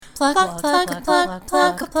Growing out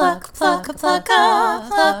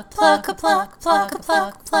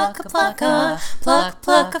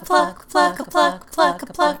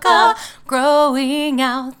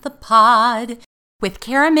the pod with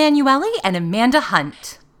Cara Manuelli and Amanda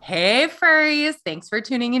Hunt. Hey furries, thanks for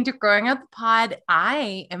tuning into Growing Out the Pod.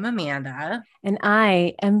 I am Amanda. And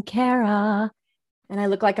I am Cara. And I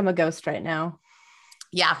look like I'm a ghost right now.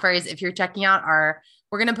 Yeah, furries, if you're checking out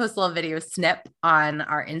we're going to post a little video snip on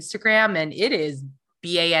our Instagram, and it is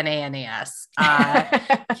BANANAS.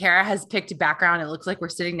 Cara has picked a background. It looks like we're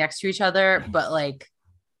sitting next to each other, but like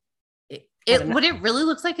what it really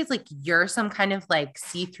looks like is like you're some kind of like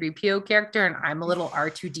C-3PO character and I'm a little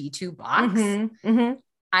R2-D2 box.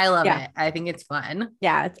 I love it. I think it's fun.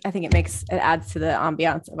 Yeah, I think it adds to the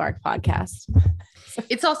ambiance of our podcast.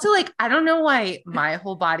 It's also like, I don't know why my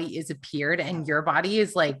whole body is appeared and your body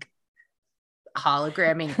is like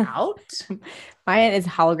hologramming out. Mine is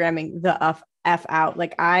hologramming the F out.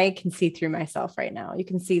 Like I can see through myself right now. You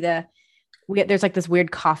can see there's like this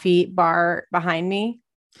weird coffee bar behind me.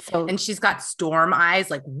 And she's got storm eyes,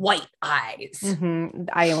 like white eyes.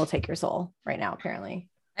 I will take your soul right now, apparently.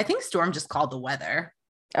 I think Storm just called the weather.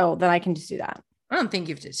 Oh, then I can just do that. I don't think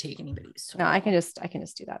you have to take anybody's soul. No, I can just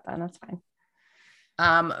do that then. That's fine.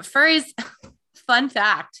 Furries, fun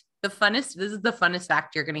fact. This is the funnest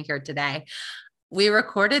fact you're going to hear today. We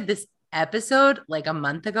recorded this episode like a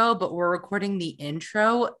month ago, but we're recording the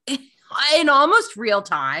intro in almost real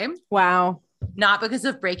time. Wow. Not because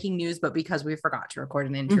of breaking news, but because we forgot to record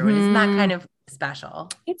an intro. And isn't that kind of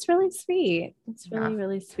special? It's really sweet. It's really,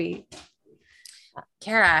 really sweet.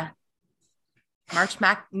 Cara, March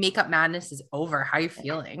Makeup Madness is over. How are you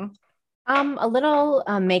feeling? A little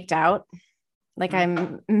maked out. Like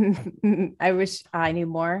I wish I knew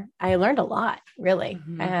more. I learned a lot, really.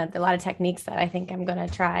 I had a lot of techniques that I think I'm going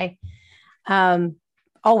to try.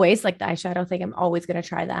 Always like the eyeshadow thing. I'm always going to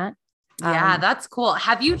try that. Yeah, that's cool.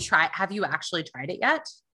 Have you actually tried it yet?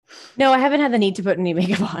 No, I haven't had the need to put any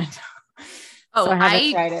makeup on. Oh, so I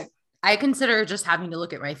haven't tried it. I consider just having to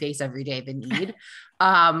look at my face every day the need.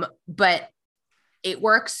 But it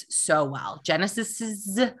works so well.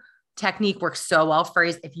 Genesis's technique works so well.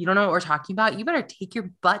 Furries, if you don't know what we're talking about, you better take your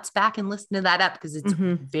butts back and listen to that up because it's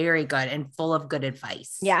very good and full of good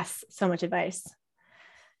advice. Yes, so much advice.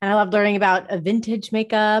 And I love learning about a vintage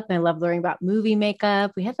makeup. And I love learning about movie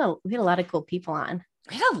makeup. We had a lot of cool people on.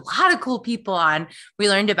 We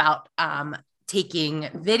learned about taking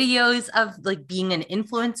videos of like being an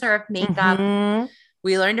influencer of makeup.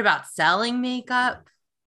 We learned about selling makeup.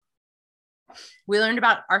 We learned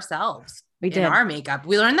about ourselves in our makeup.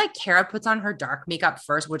 We learned that Cara puts on her dark makeup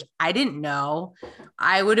first, which I didn't know.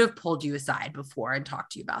 I would have pulled you aside before and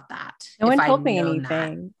talked to you about that. No one told me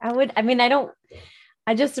anything.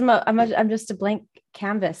 I'm just a blank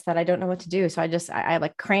canvas that I don't know what to do. So I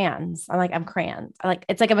like crayons. I'm crayons.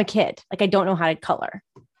 It's like I'm a kid. Like I don't know how to color.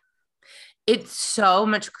 It's so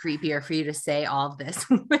much creepier for you to say all of this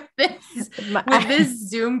with this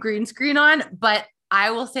Zoom green screen on. But I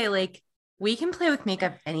will say, like, we can play with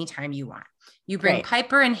makeup anytime you want. You bring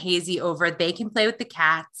Piper and Hazy over. They can play with the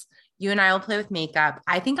cats. You and I will play with makeup.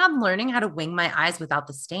 I think I'm learning how to wing my eyes without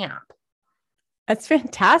the stamp. That's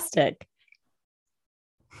fantastic.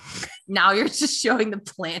 Now you're just showing the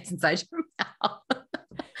plants inside your mouth.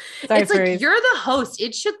 Sorry, it's like you're the host.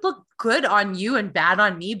 It should look good on you and bad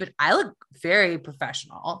on me, but I look very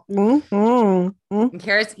professional. And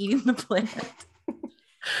Cara's eating the plant.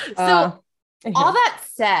 So all that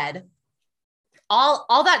said,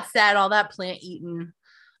 all that plant eaten,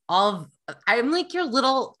 I'm like a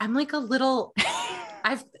little,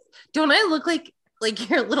 don't I look like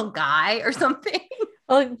you're a little guy or something?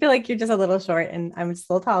 Well, I feel like you're just a little short and I'm just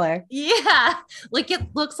a little taller. Yeah. Like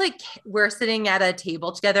it looks like we're sitting at a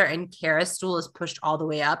table together and Cara's stool is pushed all the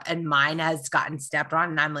way up and mine has gotten stepped on.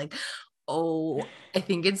 And I'm like, oh, I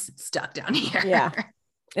think it's stuck down here. Yeah.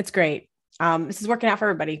 It's great. This is working out for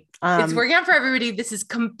everybody. It's working out for everybody. This is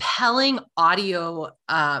compelling audio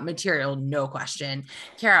material. No question.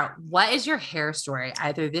 Cara, what is your hair story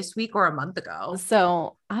either this week or a month ago?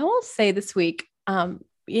 So I will say this week,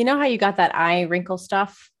 you know how you got that eye wrinkle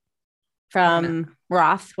stuff from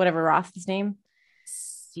Roth, whatever Roth's name?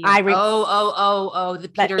 The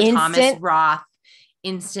Peter Thomas Roth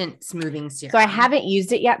instant smoothing serum. So I haven't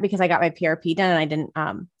used it yet because I got my PRP done and I didn't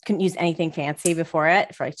couldn't use anything fancy before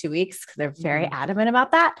it for like 2 weeks because they're very adamant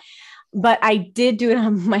about that. But I did do it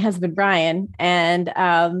on my husband Brian, and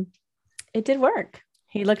it did work.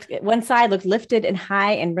 One side looked lifted and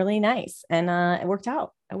high and really nice, and it worked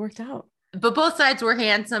out. But both sides were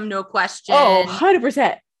handsome, no question. Oh,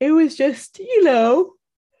 100%. It was just,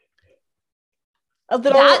 a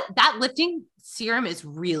little. That lifting serum is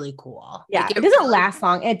really cool. Yeah, Like, it doesn't last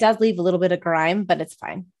long. It does leave a little bit of grime, but it's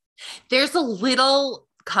fine. There's a little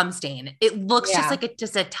cum stain. It looks just like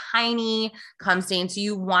just a tiny cum stain. So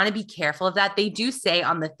you want to be careful of that. They do say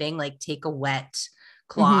on the thing, like take a wet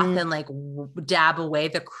cloth and like dab away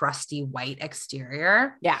the crusty white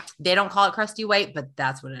exterior. Yeah. They don't call it crusty white, but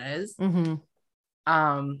that's what it is.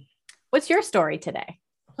 What's your story today?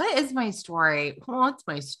 What is my story? What's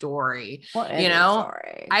my story? What is your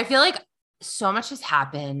story? I feel like so much has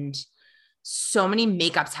happened. So many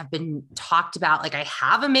makeups have been talked about. Like I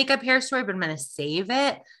have a makeup hair story, but I'm going to save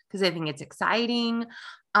it because I think it's exciting.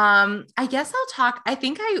 I guess I'll talk. I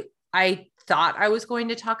think I thought I was going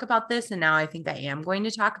to talk about this and now I think I am going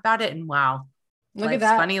to talk about it. And wow, look at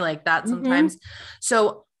that. Funny like that sometimes.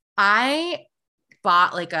 So I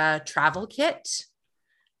bought like a travel kit.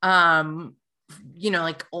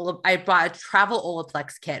 Like I bought a travel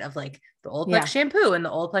Olaplex kit of like the Olaplex shampoo and the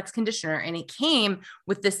Olaplex conditioner. And it came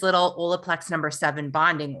with this little Olaplex #7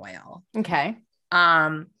 bonding oil. Okay.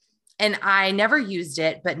 And I never used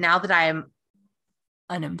it, but now that I am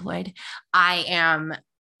unemployed, I am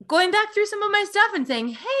going back through some of my stuff and saying,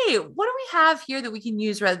 hey, what do we have here that we can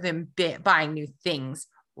use rather than buying new things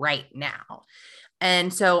right now?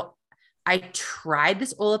 And so I tried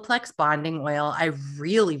this Olaplex bonding oil. I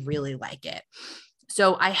really, really like it.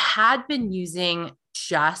 So I had been using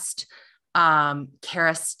just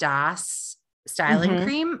Kerastase styling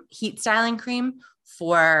cream, heat styling cream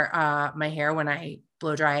for my hair when I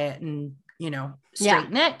blow dry it and,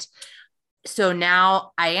 straighten it. So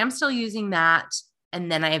now I am still using that. And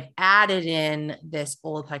then I've added in this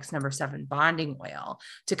Olaplex #7 bonding oil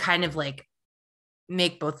to kind of like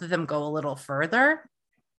make both of them go a little further.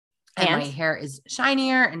 And my hair is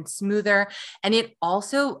shinier and smoother. And it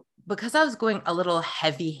also, because I was going a little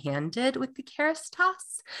heavy handed with the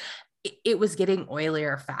Kerastase, it was getting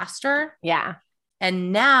oilier faster. Yeah.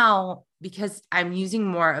 And now, because I'm using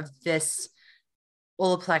more of this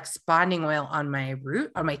Olaplex bonding oil on my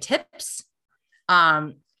tips,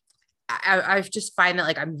 I just find that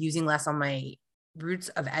like I'm using less on my roots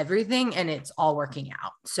of everything and it's all working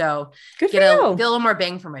out. So get a little more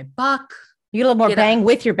bang for my buck. You get a little more bang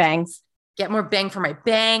with your bangs. Get more bang for my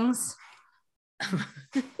bangs.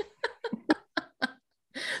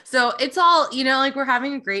 So it's all, like we're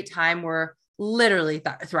having a great time. We're literally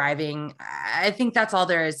thriving. I think that's all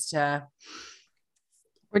there is to.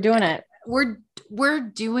 We're doing it. We're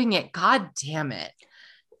doing it. God damn it.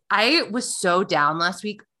 I was so down last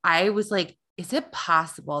week. I was like, is it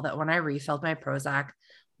possible that when I refilled my Prozac,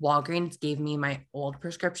 Walgreens gave me my old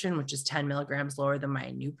prescription, which is 10 milligrams lower than my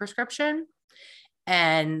new prescription?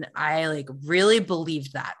 And I like really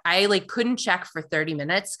believed that. I like couldn't check for 30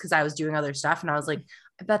 minutes because I was doing other stuff. And I was like,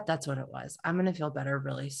 I bet that's what it was. I'm going to feel better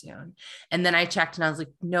really soon. And then I checked and I was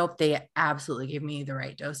like, nope, they absolutely gave me the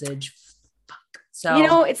right dosage. Fuck.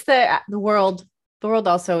 So, it's the world. The world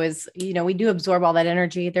also is, we do absorb all that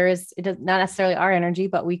energy. It is not necessarily our energy,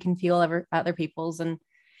 but we can feel other people's and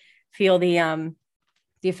feel the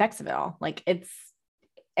effects of it all. Like it's,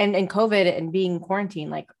 and COVID and being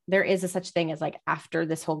quarantined, like there is a such thing as like after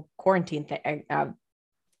this whole quarantine thing,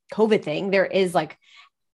 COVID thing, there is like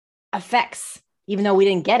effects, even though we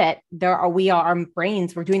didn't get it, our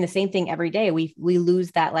brains, we're doing the same thing every day. We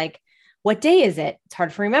lose that, like, what day is it? It's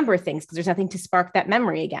hard to remember things because there's nothing to spark that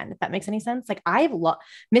memory again. If that makes any sense. Like I've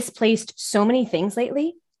misplaced so many things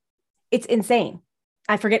lately. It's insane.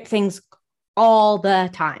 I forget things all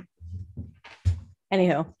the time.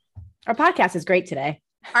 Anywho, our podcast is great today.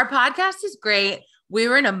 Our podcast is great. We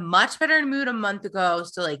were in a much better mood a month ago.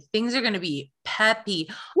 So like things are going to be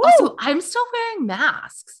peppy. Woo! Also, I'm still wearing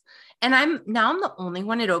masks and I'm the only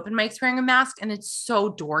one at open mics wearing a mask and it's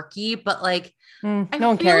so dorky, but like, no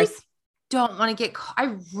one cares.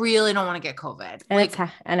 I really don't want to get COVID.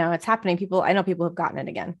 And I know it's happening. I know people have gotten it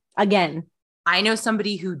again. I know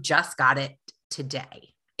somebody who just got it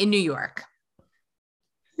today in New York.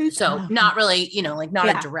 So not really, not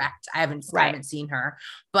a direct, I haven't seen her,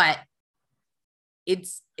 but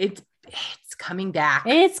it's coming back.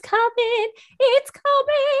 It's coming.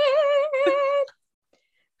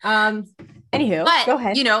 Anywho, but, go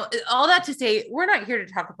ahead. All that to say, we're not here to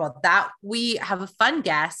talk about that. We have a fun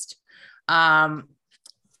guest. And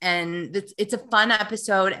it's a fun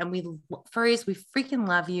episode and furries, we freaking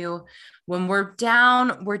love you. When we're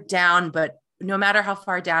down, but no matter how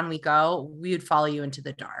far down we go, we would follow you into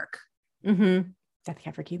the dark. Death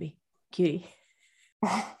cat for cutie.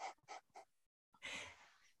 I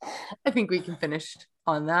think we can finish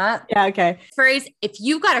on that. Yeah. Okay. Furries, if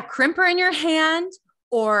you've got a crimper in your hand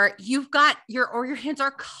or you've got your hands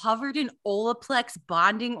are covered in Olaplex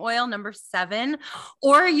bonding oil #7,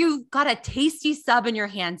 or you've got a tasty sub in your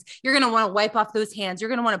hands. You're going to want to wipe off those hands. You're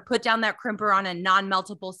going to want to put down that crimper on a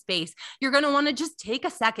non-meltable space. You're going to want to just take a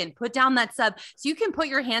second, put down that sub so you can put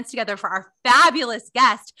your hands together for our fabulous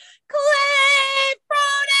guest, Clay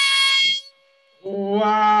Broden.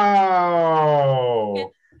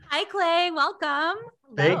 Wow. Hi, Clay. Welcome.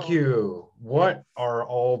 Thank you. What are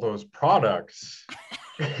all those products?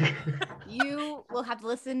 You will have to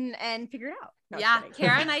listen and figure it out. No, Yeah,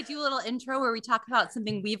 Kara and I do a little intro where we talk about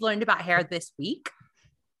something we've learned about hair this week.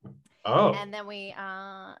 Oh, And then we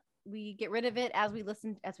get rid of it as we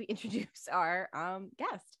introduce our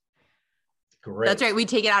guest. great. That's right. We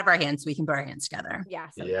take it out of our hands so we can put our hands together. Yeah.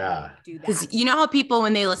 So Yeah. do that. Because you know how people,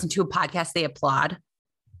 when they listen to a podcast, they applaud?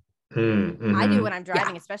 I do when I'm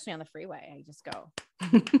driving, especially on the freeway. I just go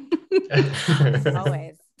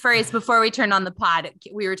always. First, before we turned on the pod,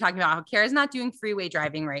 we were talking about how Kara's not doing freeway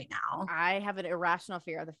driving right now. I have an irrational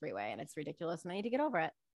fear of the freeway, and it's ridiculous, and I need to get over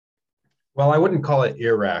it. Well, I wouldn't call it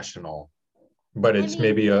irrational, but it's mean-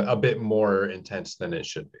 maybe a bit more intense than it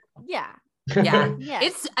should be. Yeah. Yeah. Yeah.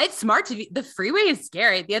 It's smart to be. The freeway is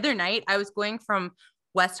scary. The other night, I was going from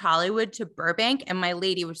West Hollywood to Burbank, and my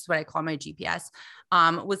lady, which is what I call my GPS,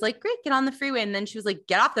 was like, great, get on the freeway. And then she was like,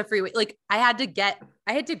 get off the freeway. Like I had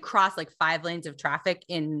to cross like 5 lanes of traffic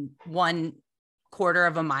in 1/4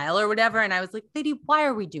 of a mile or whatever. And I was like, lady, why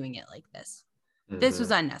are we doing it like this? This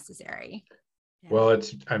was unnecessary. Well,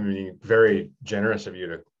 it's, I mean, very generous of you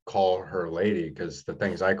to call her lady, because the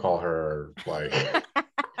things I call her are like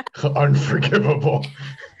unforgivable.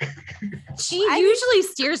 She usually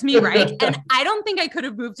steers me right. And I don't think I could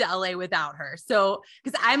have moved to LA without her. So,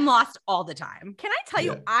 because I'm lost all the time. Can I tell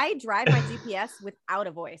you, Yeah. I drive my GPS without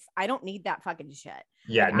a voice. I don't need that fucking shit.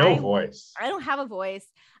 Yeah, Like, no voice. I don't have a voice.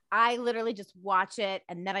 I literally just watch it,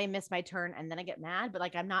 and then I miss my turn, and then I get mad. But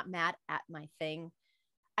like, I'm not mad at my thing.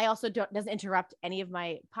 I also doesn't interrupt any of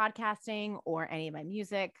my podcasting or any of my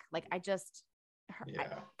music. Like I just, Yeah.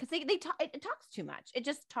 because they talk, it talks too much. It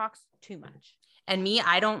just talks too much. And me,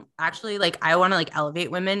 I don't actually like, I want to like elevate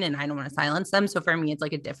women and I don't want to silence them. So for me, it's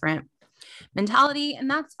like a different mentality, and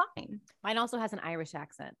that's fine. Mine also has an Irish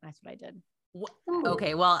accent. That's what I did.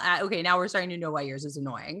 Okay. Well, okay. Now we're starting to know why yours is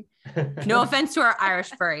annoying. No offense to our Irish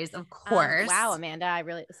furries, of course. Wow, Amanda, I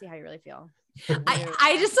really see how you really feel.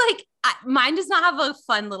 I just like, mine does not have a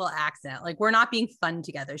fun little accent. Like we're not being fun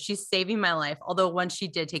together. She's saving my life. Although once she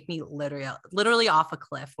did take me literally off a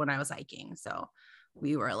cliff when I was hiking. So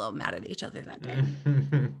we were a little mad at each other that day.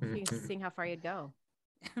 Seeing how far you'd go.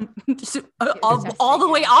 Just, all the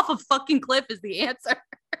way off a fucking cliff is the answer.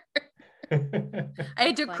 I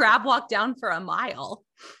had to Like crab walk down for a mile.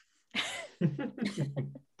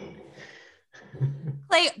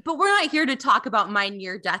 Like, but we're not here to talk about my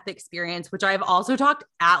near-death experience, which I've also talked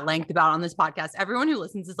at length about on this podcast. Everyone who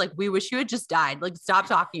listens is like, we wish you had just died. Like, stop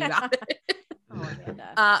talking about it. Oh,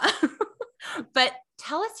 Amanda. But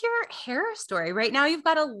tell us your hair story. Right now, you've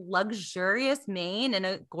got a luxurious mane and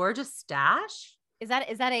a gorgeous stash. Is that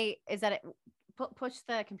a push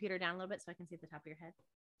the computer down a little bit so I can see at the top of your head?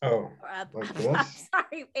 Oh, Or up. like I'm this?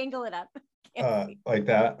 sorry, angle it up. Can't see. like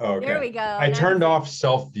that? Oh, okay. There we go. I Now turned it's- off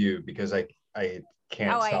self-view because I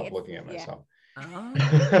can't Oh, stop it's- looking at yeah. myself. Oh.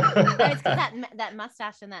 It's 'cause that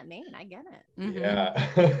mustache and that mane. I get it.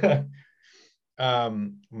 Mhm.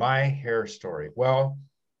 Yeah. My hair story. Well,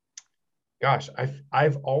 gosh,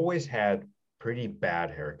 I've always had pretty bad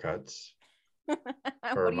haircuts for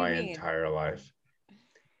What do you my mean? entire life.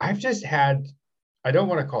 I've just had, I don't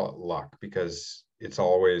want to call it luck because it's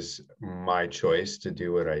always my choice to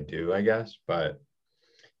do what I do, I guess. But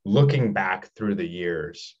looking back through the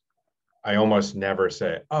years, I almost never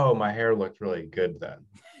say, oh, my hair looked really good then.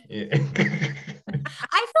 I feel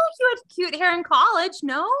like you had cute hair in college,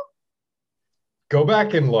 no? Go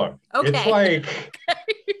back and look. It's Okay. like,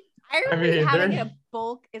 I remember mean, you having there- a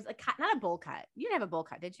bowl is a cut, not a bowl cut. You didn't have a bowl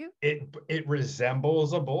cut, did you? it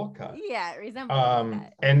resembles a bowl cut. Yeah, it resembles a bowl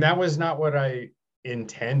cut. And that was not what I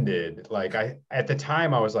intended. Like at the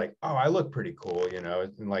time I was like, oh, I look pretty cool, you know,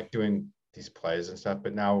 and like doing these plays and stuff.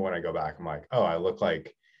 But now when I go back, I'm like, oh, I look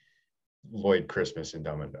like Lloyd Christmas in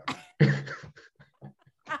Dumb and Dumber.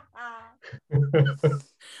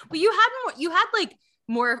 Well, you had like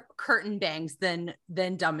more curtain bangs than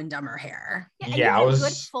Dumb and Dumber hair. Yeah, and Yeah, you I had was-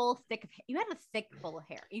 good full thick. You had a thick full of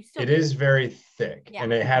hair. You still It do. is very thick, Yeah.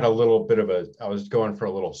 and it had a little bit of I was going for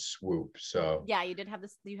a little swoop. So Yeah, you did have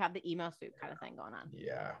this. You have the emo suit kind of thing going on.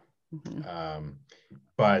 yeah. Mhm.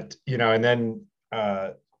 But you know, and then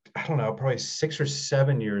I don't know, probably 6 or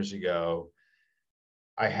 7 years ago,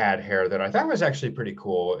 I had hair that I thought was actually pretty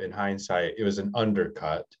cool in hindsight. It was an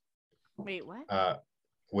undercut. Wait, what?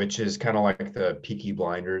 Which is kind of like the Peaky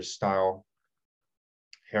Blinders style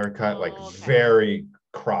haircut, like okay. very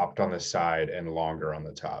cropped on the side and longer on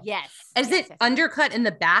the top. Yes. Is yes, it yes. undercut in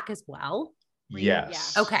the back as well?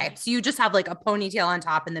 Yes. Yeah. Okay. So you just have like a ponytail on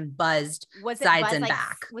top and then buzzed Was it sides buzzed, and like,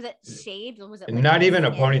 back. Was it shaved or was it like Not even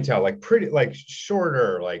a skin? ponytail, like pretty, like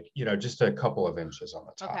shorter, like, you know, just a couple of inches on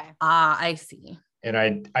the top. Okay. Ah, I see. And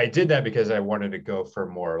I did that because I wanted to go for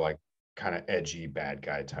more like kind of edgy bad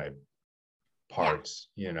guy type parts,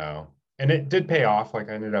 you know, and it did pay off. Like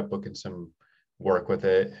I ended up booking some work with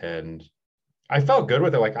it and I felt good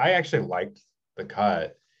with it. Like I actually liked the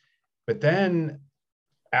cut, but then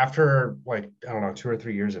after like, I don't know, 2 or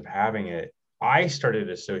 3 years of having it, I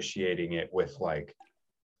started associating it with like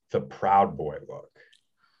the Proud Boy look.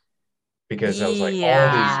 Because I was like,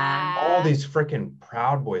 all these freaking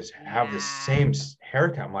Proud Boys have the same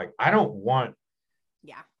haircut. I'm like, I don't want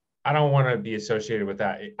to be associated with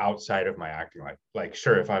that outside of my acting life. Like,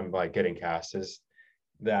 sure, if I'm like getting cast as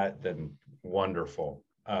that, then wonderful.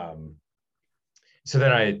 So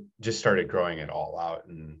then I just started growing it all out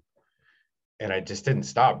and I just didn't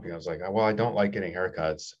stop because I was like, well, I don't like getting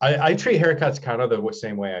haircuts. I treat haircuts kind of the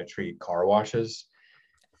same way I treat car washes,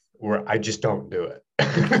 where I just don't do it.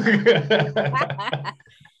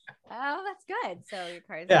 Oh, that's good. So your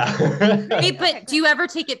car is Wait, but Okay, do you ever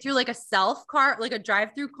take it through like a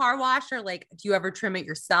drive-through car wash, or like do you ever trim it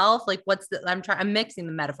yourself? Like I'm mixing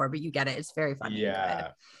the metaphor, but you get it. It's very funny. Yeah.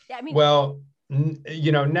 Yeah, I mean, Well,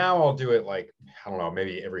 you know, now I'll do it like, I don't know,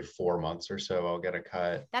 maybe every 4 months or so I'll get a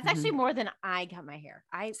cut. that's actually more than I cut my hair.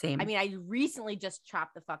 Same. I mean, I recently just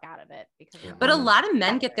chopped the fuck out of it because But a lot of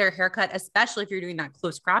men get their haircut, especially if you're doing that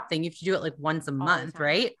close crop thing. You have to do it like once a month, time.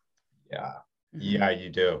 right? Yeah. Yeah, you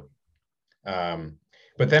do.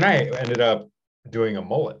 But then I ended up doing a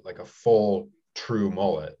mullet, like a full true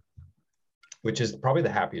mullet, which is probably the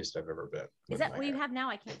happiest I've ever been. Is that what you have now?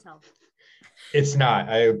 I can't tell. It's not.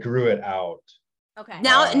 I grew it out. Okay.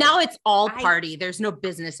 Now it's all party. There's no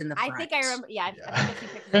business in the front. I think I remember. Yeah, I think I see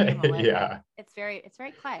pictures of your mullet. Yeah. It's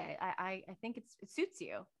very quiet. I think it suits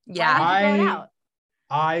you. Yeah. Why did you grow it out?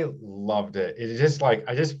 I loved it. It just like,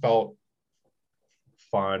 I just felt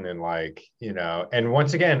fun and like, you know, and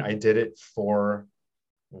once again, I did it for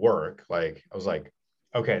work. Like I was like,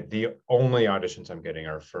 okay, the only auditions I'm getting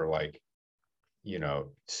are for like, you know,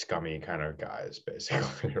 scummy kind of guys,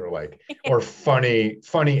 basically, or like, or funny,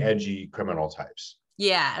 edgy criminal types.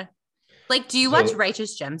 Yeah. Like, do you watch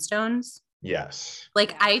Righteous Gemstones? Yes.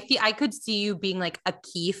 Like, I could see you being like a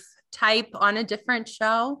Keith type on a different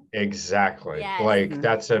show. Exactly. Yes. Like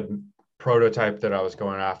that's a prototype that I was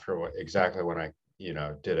going after exactly when I, you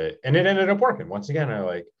know, did it. And it ended up working. Once again, I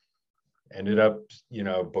like ended up, you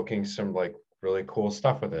know, booking some like really cool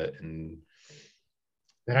stuff with it. And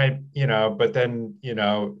then I, you know, but then, you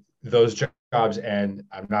know, those jobs end.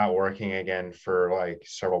 I'm not working again for like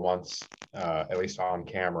several months, at least on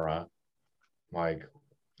camera. Like,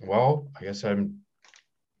 well, I guess I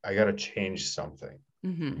got to change something,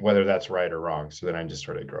 whether that's right or wrong. So then I just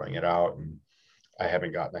started growing it out and I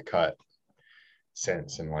haven't gotten a cut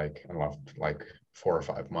since in like, I don't know, like 4 or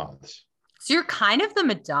 5 months. So you're kind of the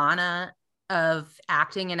Madonna of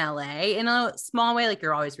acting in LA in a small way. Like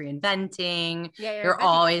you're always reinventing. Yeah, you're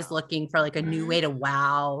always looking for like a new way to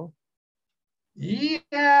wow.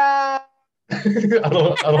 Yeah. I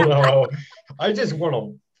don't know. I just want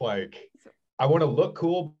to like, I want to look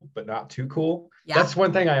cool, but not too cool. Yeah. That's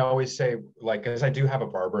one thing I always say, like, because I do have a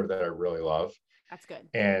barber that I really love. That's good.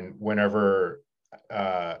 And whenever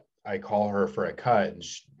I call her for a cut, and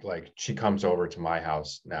she comes over to my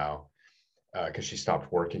house now because she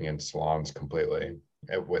stopped working in salons completely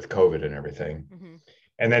with COVID and everything. Mm-hmm.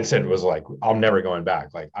 And then said was like, I'm never going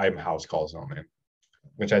back. Like I'm house calls only,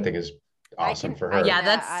 which I think is awesome for her. Yeah,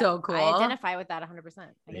 that's so cool. I identify with that 100%.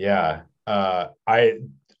 Yeah.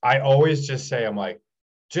 I always just say, I'm like,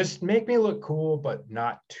 just make me look cool, but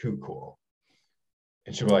not too cool.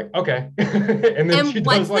 And she'll be like, okay. and then she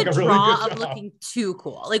does like a really good job. Of looking too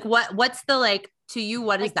cool? Like what's the, like, to you,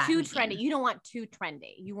 what is that? Too trendy. You don't want too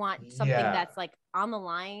trendy. You want something that's like on the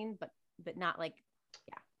line, but not like,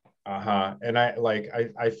 yeah. Uh-huh. And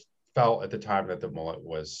I felt at the time that the mullet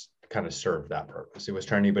was kind of served that purpose. It was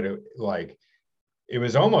trendy, but it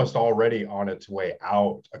was almost already on its way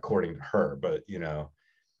out according to her, but you know,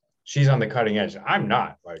 she's on the cutting edge. I'm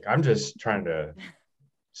not. Like, I'm just trying to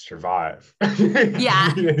survive.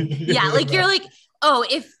 Yeah. Yeah. Like you're like, oh,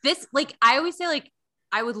 if this, like, I always say, like,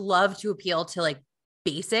 I would love to appeal to like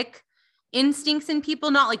basic instincts in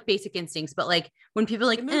people, not like basic instincts, but like when people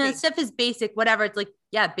are like, stuff is basic, whatever. It's like,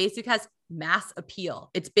 yeah, basic has mass appeal.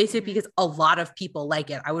 It's basically because a lot of people like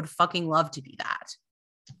it. I would fucking love to be that.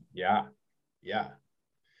 Yeah.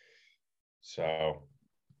 So,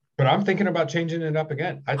 but I'm thinking about changing it up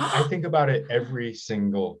again. I think about it every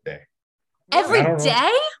single day. Every I don't know-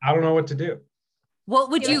 day? I don't know what to do. What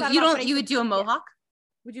would You you, ever thought you about don't, putting you some- would do a yeah. mohawk?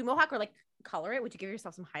 Would you mohawk or like color it? Would you give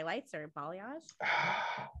yourself some highlights or balayage?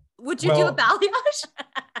 Would you do a Well- balayage?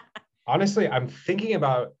 Honestly, I'm thinking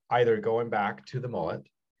about either going back to the mullet,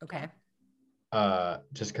 Okay.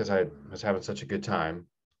 just because I was having such a good time.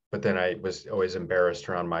 But then I was always embarrassed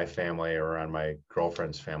around my family or around my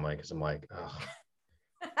girlfriend's family because I'm like, oh,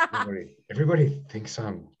 everybody thinks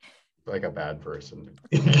I'm like a bad person.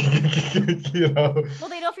 You know?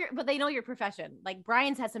 Well, they know your profession. Like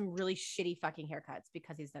Brian's had some really shitty fucking haircuts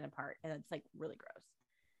because he's done a part, and it's like really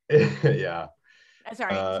gross. Yeah.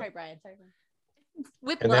 Sorry, Brian. Sorry.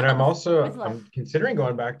 With And then love. I'm considering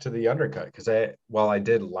going back to the undercut because I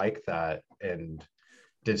did like that and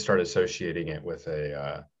did start associating it with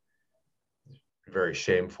a very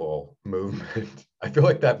shameful movement. I feel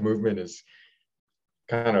like that movement is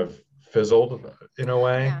kind of fizzled in a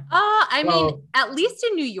way. Yeah. I mean, Well- at least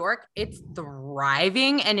in New York, it's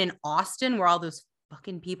thriving. And in Austin, where all those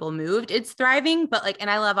fucking people moved, it's thriving. But like, and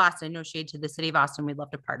I love Austin, no shade to the city of Austin. We'd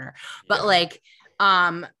love to partner. But Yeah. like,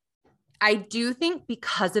 I do think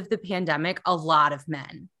because of the pandemic, a lot of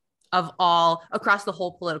men of all across the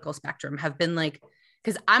whole political spectrum have been like,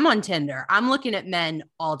 because I'm on Tinder, I'm looking at men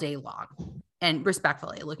all day long and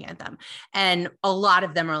respectfully looking at them. And a lot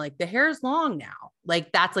of them are like, the hair is long now.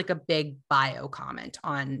 Like that's like a big bio comment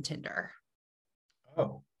on Tinder.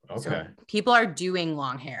 Oh, okay. So people are doing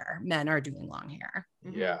long hair. Men are doing long hair.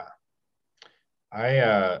 Yeah.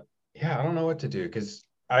 I don't know what to do because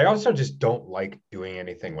I also just don't like doing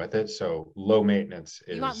anything with it. So low maintenance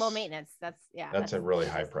is You want low maintenance. That's a really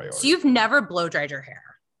high priority. So you've never blow dried your hair.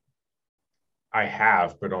 I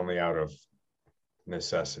have, but only out of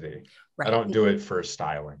necessity. Right. I don't do it for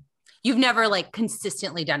styling. You've never like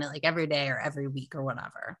consistently done it like every day or every week or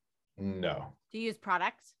whatever. No. Do you use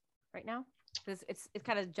products right now? Because it's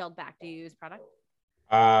kind of gelled back. Do you use product?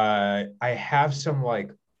 I have some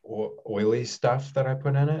like oily stuff that I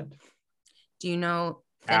put in it Do you know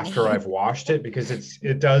after I've washed it because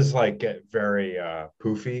it does like get very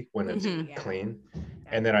poofy when it's Mhm. clean.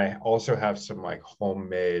 And then I also have some like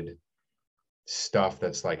homemade stuff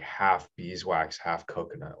that's like half beeswax, half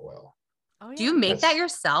coconut oil. Oh, Do you make that That's-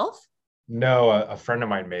 yourself? No, a friend of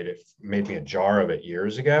mine made me a jar of it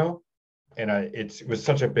years ago. And it was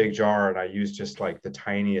such a big jar and I used just like the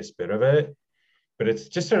tiniest bit of it. But it's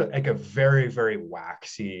just like a very, very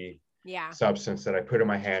waxy substance that I put in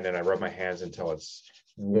my hand and I rub my hands until it's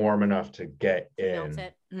warm enough to get Melt in.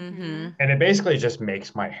 it. Mm-hmm. And it basically just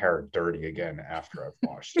makes my hair dirty again after I've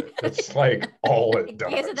washed it. That's like all it It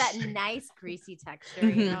does. gives it that nice greasy texture.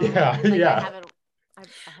 You know? Mhm. Yeah, Like, yeah. I haven't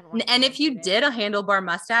washed And my if you hands did a handlebar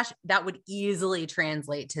mustache, that would easily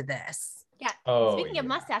translate to this. yeah. Oh, Speaking of yeah.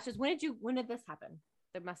 mustaches, when did this happen?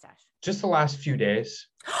 The mustache. Just the last few days.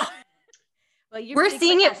 Well, you're We're pretty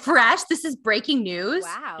seeing quick it on- fresh. This is breaking news.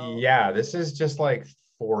 Wow. Yeah, this is just like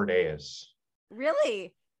 4 days.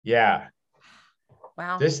 Really? Yeah.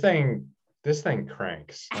 Wow. This thing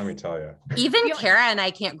cranks, let me tell you. Even You- Kara and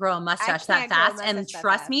I can't grow a mustache that can't grow a fast. And mustache that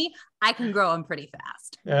trust fast. me, I can grow them pretty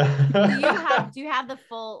fast. Do you have the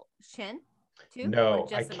full chin too? No, Or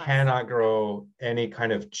just I the mustache? cannot grow any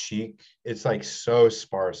kind of cheek. It's like so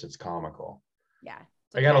sparse, it's comical. Yeah.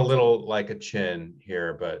 I got a little like a chin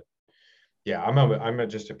here, but yeah, I'm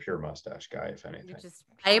just a pure mustache guy, if anything. You're just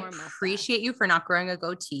I pure mustache. appreciate you for not growing a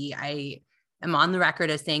goatee. I am on the record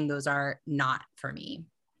as saying those are not for me.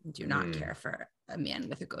 I do not Mm. care for a man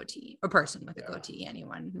with a goatee, a person with a Yeah. goatee,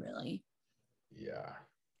 anyone really. Yeah.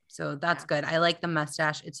 So that's Yeah. good. I like the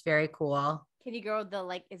mustache. It's very cool. Can you grow the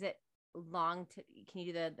like? Is it long? Can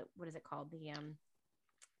you do the what is it called? The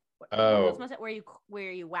Oh.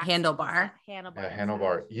 where you wax Handlebar. handlebar. A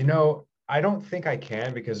handlebar. You know, I don't think I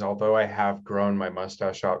can because although I have grown my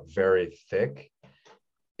mustache out very thick,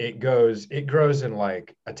 it grows in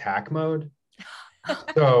like attack mode.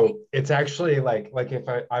 So it's actually like if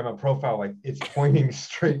I'm a profile, like it's pointing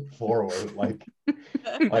straight forward, like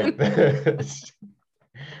this.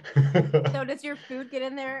 So does your food get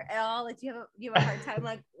in there at all? Like, do you have a hard time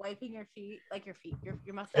like wiping your feet, like your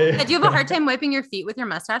mustache? Do you have a hard time wiping your feet with your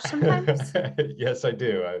mustache sometimes? Yes, I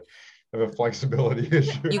do. I have a flexibility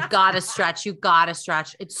issue. You gotta stretch. You gotta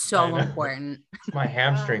stretch. It's I so know. important. My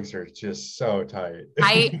hamstrings are just so tight.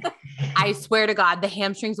 I swear to God, the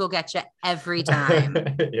hamstrings will get you every time.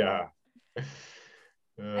 Yeah. I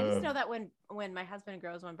just know that when my husband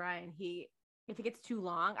grows one, Brian, if it gets too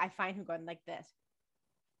long, I find him going like this.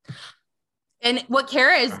 And what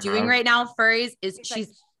Kara is doing Uh-huh. right now, furries, is She's she's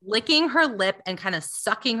like- licking her lip and kind of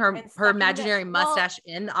sucking her And her sucking imaginary the- well- mustache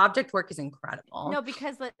in. The object work is incredible. No,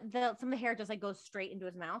 because some of the hair just like goes straight into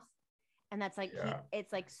his mouth, and that's like Yeah.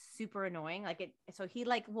 it's like super annoying. Like it, so he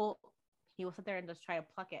will sit there and just try to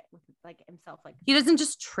pluck it with like himself. Like He doesn't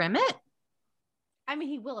just trim it. I mean,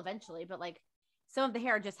 he will eventually, but like some of the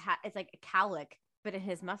hair just it's like a cowlick, but in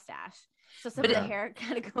his mustache. So some of Yeah. the hair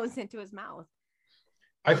kind of goes into his mouth.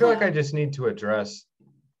 I feel like I just need to address.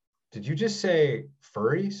 Did you just say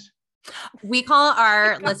furries? We call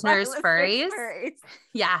our We call listeners our furries. furries.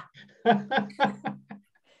 Yeah. Okay.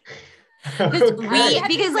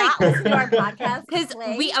 because not listen to our podcast because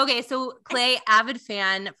Clay. so Clay, avid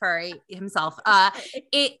fan furry himself.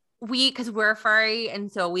 We're furry,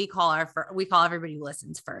 and so we call everybody who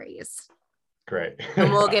listens furries. Great.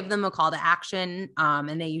 And we'll give them a call to action.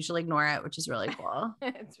 And they usually ignore it, which is really cool.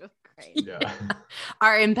 It's really great. Yeah.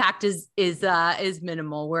 Our impact is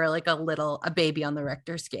minimal. We're like a baby on the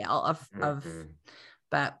Richter scale of Mhm.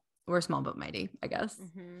 but we're small but mighty, I guess.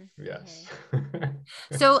 Mhm. Yes.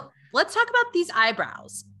 So let's talk about these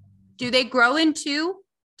eyebrows. Do they grow in two?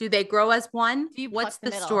 Do they grow as one? Do you pluck What's the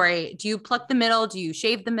the middle? story? Do you pluck the middle? Do you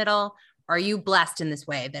shave the middle? Are you blessed in this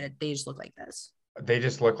way that they just look like this? They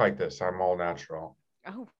just look like this. I'm all natural.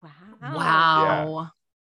 Oh wow. Wow.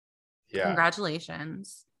 Yeah.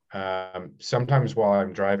 Congratulations. Sometimes while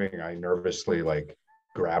I'm driving, I nervously like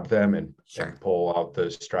grab them and Sure. pull out the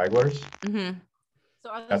stragglers. Mm-hmm. So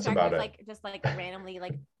are the That's about stragglers it. like just like randomly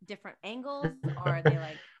like different angles, or are they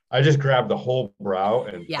like I just grab the whole brow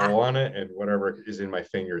and Yeah. pull on it, and whatever is in my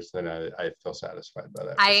fingers, then I feel satisfied by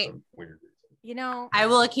that. for some weird reason. I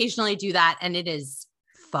will occasionally do that, and it is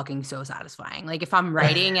fucking so satisfying. Like if I'm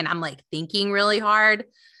writing and I'm like thinking really hard,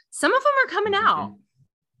 some of them are coming out.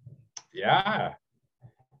 Yeah.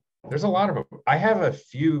 There's a lot of them. I have a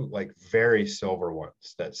few like very silver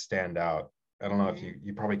ones that stand out. I don't know if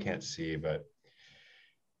you probably can't see, but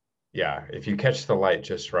yeah, if you catch the light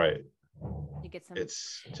just right, you get some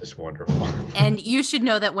it's just wonderful. And you should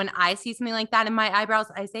know that when I see something like that in my eyebrows,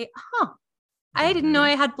 I say, I didn't know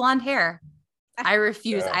I had blonde hair. I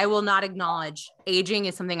refuse. Yeah. I will not acknowledge. Aging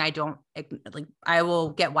is something I don't like. I will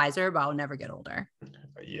get wiser, but I'll never get older.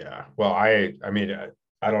 Yeah. Well, I mean,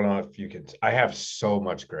 I don't know if you could. I have so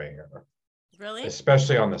much gray hair, really.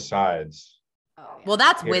 especially on the sides. Oh, yeah. Well,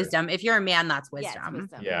 that's Here. wisdom. If you're a man, that's Yeah, it's wisdom.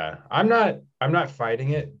 wisdom. Yeah. I'm not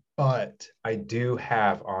fighting it, but I do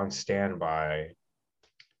have on standby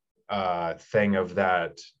thing of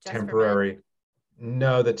that Just for temporary.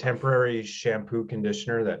 No, the temporary shampoo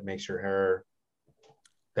conditioner that makes your hair,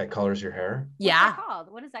 that colors your hair. What's Yeah. that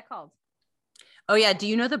called? What is that called? Oh yeah. Do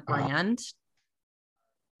you know the brand?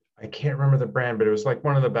 I can't remember the brand, but it was like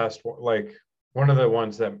one of the best, like one of the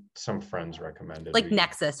ones that some friends recommended. Like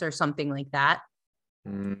Nexus or something like that.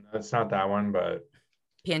 That's not that one, but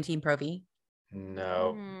Pantene Pro V.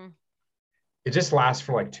 no, Mm. it just lasts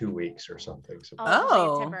for like 2 weeks or something. So Oh, it's like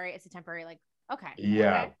Oh. a temporary. It's a temporary, like okay.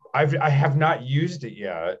 yeah, Okay. I have not used it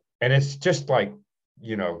yet, and it's just like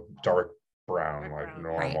dark brown, Dark like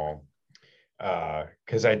brown. normal.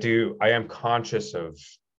 Because I am conscious of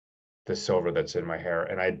the silver that's in my hair,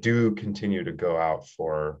 and I do continue to go out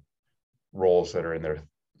for roles that are in their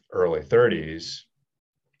early 30s,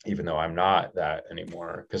 even though I'm not that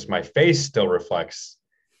anymore, because my face still reflects,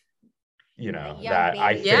 young that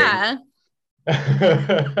I baby. think. Yeah.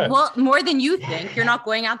 well, Well, more than you think. You're not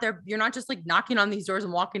going out there. You're not just like knocking on these doors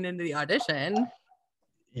and walking into the audition.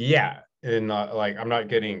 yeah, and like I'm not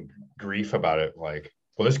getting grief about it. Like,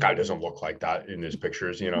 well, this guy doesn't look like that in his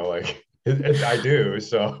pictures, like I do.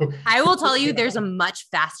 So I will tell you, there's a much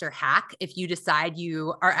faster hack if you decide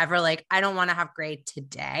you are ever like, I don't want to have gray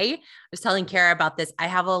today. I was telling Kara about this. I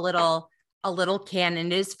have a little can,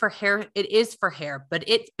 and it is for hair. It is for hair, but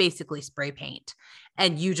it's basically spray paint,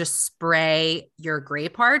 and you just spray your gray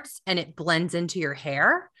parts, and it blends into your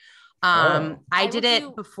hair. I I did will it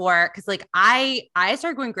do- before because like I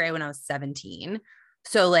started going gray when I was 17.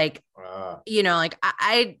 So like like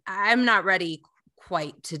I'm not ready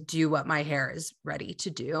quite to do what my hair is ready to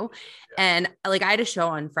do. And like I had a show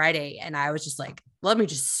on Friday, and I was just like, let me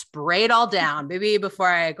just spray it all down, maybe before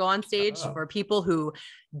I go on stage for people who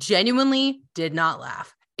genuinely did not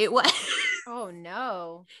laugh. It was Oh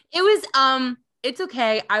no. it was it's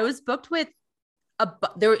okay. I was booked with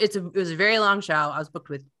it was a very long show. I was booked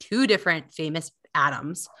with 2 different famous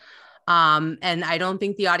Adams. And I don't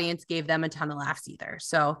think the audience gave them a ton of laughs either.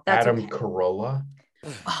 So that's Adam okay. Carolla.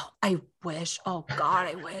 Oh, I wish. Oh God,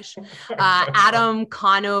 I wish. Adam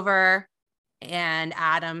Conover and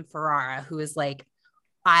Adam Ferrara, who is like,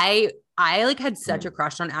 I I like had such a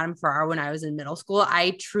crush on Adam Ferrara when I was in middle school.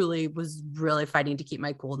 I truly was really fighting to keep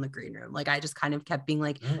my cool in the green room. Like I just kind of kept being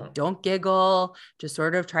like, don't giggle, just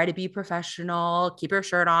sort of try to be professional, keep your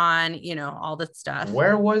shirt on, you know, all that stuff.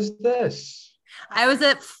 Where was this? I was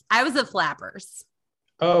at Flappers.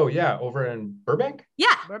 Oh yeah, over in Burbank.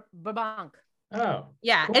 Yeah. Burbank. Oh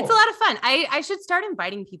Yeah. cool. It's a lot of fun. I should start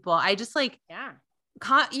inviting people. I just like, Yeah.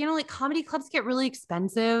 you know, like comedy clubs get really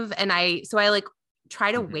expensive. And I like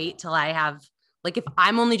try to wait till I have, like, if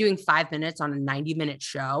I'm only doing 5 minutes on a 90-minute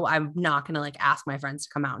show, I'm not going to like ask my friends to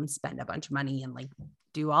come out and spend a bunch of money and like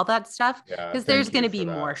do all that stuff. Cause there's going to be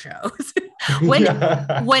more shows. when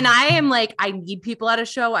I am like, I need people at a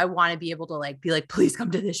show, I want to be able to like, be like, please come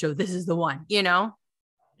to this show. This is the one, you know?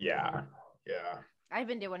 Yeah. I've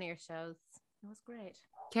been to one of your shows. It was great.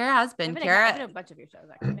 Kara has been. I've Kara, been to a bunch of your shows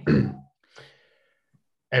actually.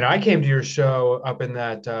 And I came to your show up in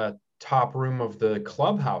that top room of the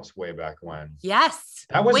clubhouse way back when. yes.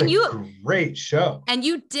 That was when great show. And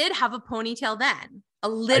you did have a ponytail then, a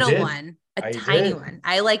little one, a tiny one.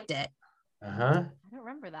 I liked it. Uh-huh. I don't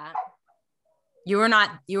remember that. You were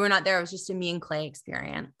not there. It was just a me and Clay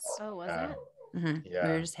experience. Oh, was it? Mm-hmm. Yeah.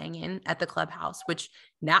 We were just hanging at the clubhouse, which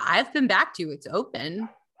now I've been back to. It's open.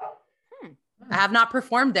 I have not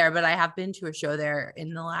performed there, but I have been to a show there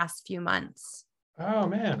in the last few months. Oh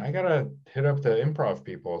man, I gotta hit up the improv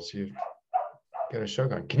people, see if get a show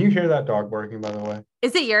going. Can you hear that dog barking, by the way?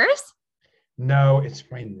 Is it yours? No, it's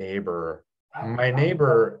my neighbor. My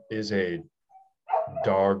neighbor is a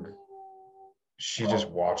dog. She just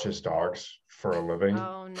watches dogs for a living.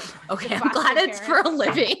 Oh no. Okay, I'm glad it's for a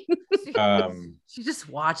living. She just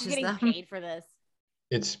watches She's getting them. paid for this.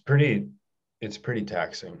 It's pretty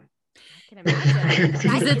taxing. I can imagine.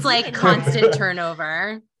 Because it's like constant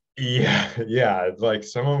turnover. Yeah. Like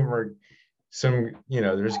some of them are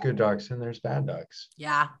there's good dogs and there's bad dogs.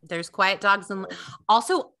 Yeah, there's quiet dogs. And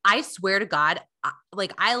also, I swear to God,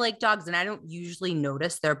 I like dogs and I don't usually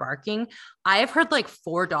notice their barking. I have heard like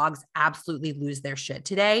 4 dogs absolutely lose their shit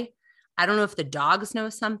today. I don't know if the dogs know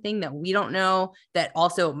something that we don't know, that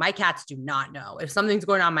also my cats do not know. If something's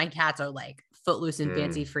going on, my cats are like footloose and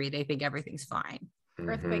fancy free. They think everything's fine.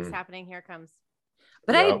 Earthquake's happening. Here it comes.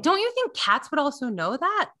 But don't you think cats would also know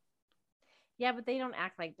that? Yeah, but they don't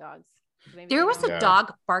act like dogs. There was a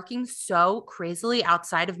dog barking so crazily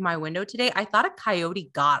outside of my window today. I thought a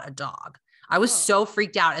coyote got a dog. I was so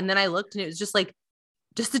freaked out. And then I looked and it was just like,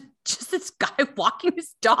 just this guy walking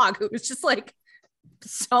his dog. It was just like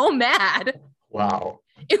so mad. Wow.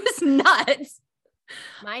 It was nuts.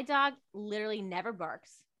 My dog literally never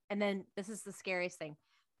barks. And then this is the scariest thing.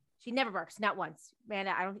 She never barks, not once.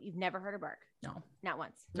 Amanda, you've never heard her bark. No, not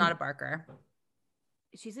once. Not a barker.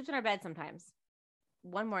 She sleeps in our bed sometimes.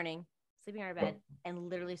 One morning, sleeping in our bed, and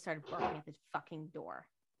literally started barking at the fucking door.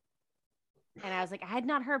 And I was like, I had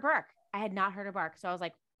not heard her bark. So I was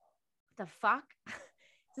like, what the fuck? Is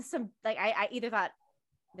this some, like, I either thought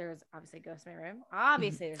there's obviously a ghost in my room.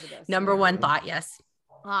 Obviously there's a ghost. Number one thought, yes.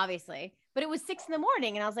 Obviously. But it was 6 a.m.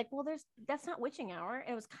 and I was like, well, that's not witching hour.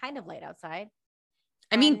 It was kind of late outside.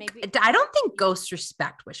 I mean, I don't think ghosts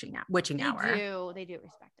respect witching hour. They do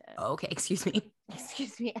respect it. Oh, okay. Excuse me.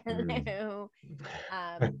 Hello. No,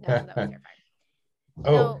 that was terrifying.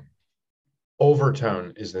 Oh,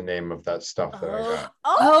 Overtone is the name of that stuff that I got.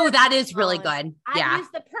 Oh, that is really good. Yeah. I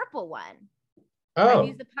used the purple one. Oh. I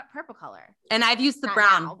used the purple color. And I've used the Not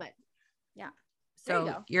brown. now, but yeah.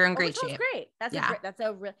 So you're in great shape. Great. That's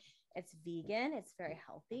a real. It's vegan. It's very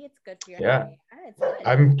healthy. It's good for your health. It's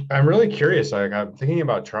good. I'm really curious. Like I'm thinking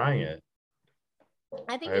about trying it.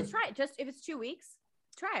 I think just try it. Just if it's 2 weeks,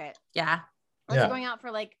 try it. Yeah. Unless you're going out for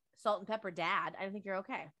like salt and pepper dad, I think you're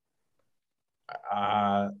okay.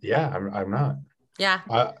 Yeah, I'm not. Yeah.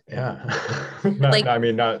 Yeah. I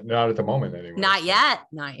mean, not at the moment anyway. Not yet.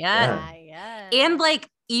 Yeah. And like,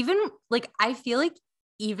 even like, I feel like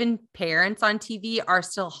even parents on TV are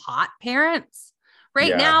still hot parents.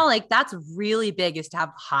 Right now, like that's really big, is to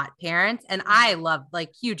have hot parents. And I love,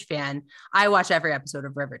 like, huge fan. I watch every episode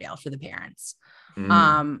of Riverdale for the parents.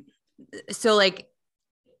 So like,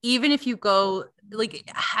 even if you go like,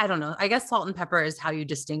 I don't know, I guess salt and pepper is how you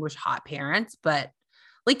distinguish hot parents, but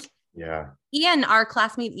like, Ian, our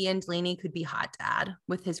classmate Ian Delaney could be hot dad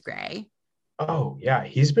with his gray. Oh yeah.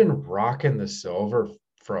 He's been rocking the silver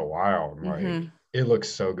for a while. Like it looks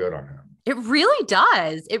so good on him. It really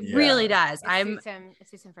does. It really does. It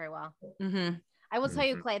suits him very well. Mm-hmm. I will tell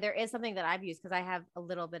you, Clay, there is something that I've used because I have a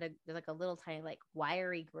little bit of, there's like a little tiny, like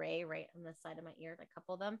wiry gray right on the side of my ear, like a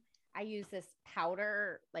couple of them. I use this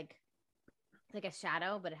powder, like a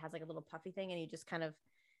shadow, but it has like a little puffy thing, and you just kind of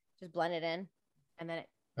just blend it in, and then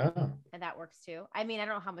Oh, and that works too. I mean, I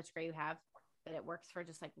don't know how much gray you have, but it works for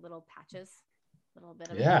just like little patches, a little bit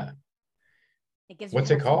of yeah. It gives What's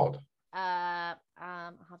your it hair some- called? I'll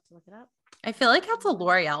have to look it up. I feel like that's a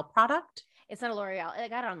L'Oreal product. It's not a L'Oreal. I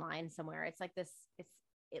got it online somewhere. It's like this.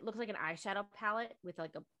 It looks like an eyeshadow palette with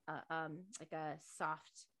like a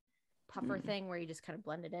soft puffer thing where you just kind of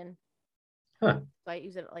blend it in. Huh. So I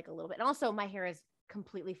use it like a little bit. And also my hair is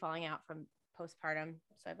completely falling out from postpartum.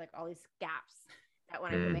 So I have like all these gaps that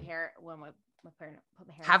when I put my hair, when my parent put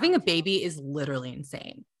my hair. Having a in. baby is literally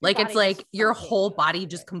insane. Your Like, it's body like just your fucking whole goes body through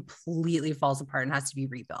just it. completely falls apart and has to be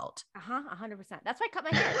rebuilt. 100%. That's why I cut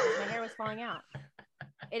my hair because my hair was falling out.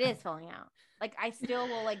 It is falling out. Like I still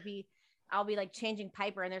will like I'll be like changing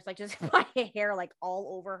Piper and there's like just my hair like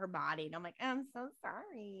all over her body. And I'm like, I'm so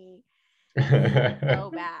sorry.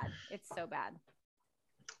 So bad. It's so bad.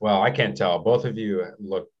 Well, I can't tell. Both of you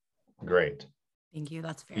look great. Thank you.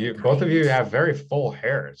 That's very You kind. both of you have very full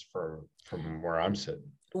hairs from where I'm sitting.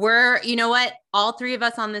 You know what? All three of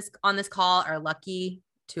us on this call are lucky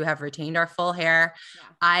to have retained our full hair.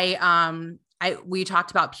 Yeah. We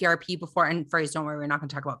talked about PRP before, and phrase, don't worry, we're not going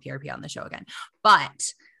to talk about PRP on the show again.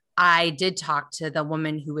 But I did talk to the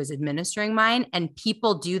woman who was administering mine, and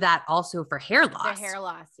people do that also for hair loss. The hair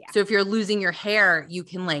loss, yeah. So if you're losing your hair, you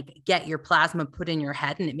can like get your plasma put in your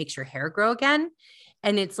head and it makes your hair grow again.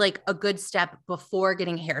 And it's like a good step before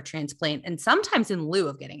getting a hair transplant, and sometimes in lieu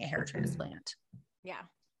of getting a hair transplant. Yeah.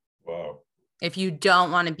 Whoa. If you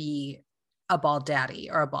don't want to be a bald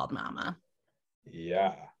daddy or a bald mama.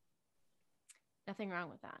 Yeah. Nothing wrong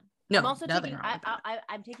with that. No, I'm also nothing taking, wrong with that.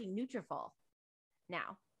 I'm taking Nutrafol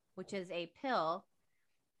now, which is a pill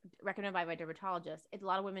recommended by my dermatologist. A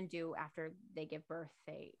lot of women do after they give birth,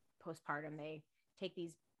 postpartum, they take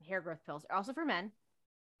these hair growth pills. Also for men,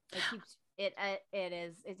 it keeps it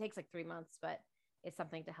takes like 3 months, but it's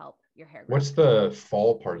something to help your hair grow. What's the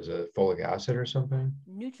fall part? Is it folic acid or something?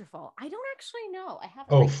 Nutrafol? I don't actually know. I have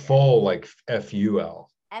it Oh, right here. full, like FUL.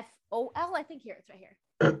 FOL, I think here. It's right here.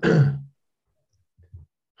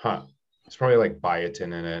 Huh. It's probably like biotin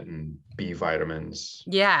in it and B vitamins.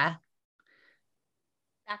 Yeah.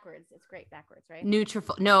 Backwards. It's great backwards, right?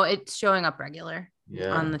 Nutrafol. No, it's showing up regular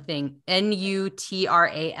Yeah. on the thing.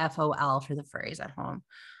 NUTRAFOL for the furries at home.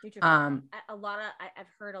 Nutrafol. I've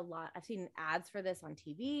heard a lot. I've seen ads for this on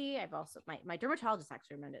TV. I've also my dermatologist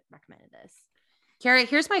actually recommended this. Carrie,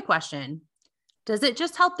 here's my question. Does it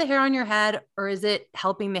just help the hair on your head, or is it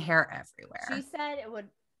helping the hair everywhere? She said it would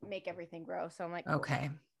make everything grow. So I'm like, cool. Okay.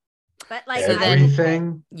 But like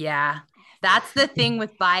Everything. Yeah. That's the thing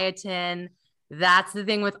with biotin. That's the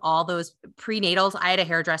thing with all those prenatals. I had a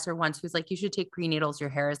hairdresser once who's like, you should take prenatals. Your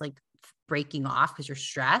hair is like breaking off because you're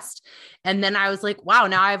stressed. And then I was like, wow,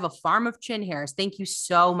 now I have a farm of chin hairs. Thank you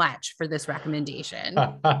so much for this recommendation.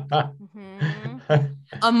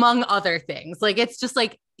 Among other things. Like, it's just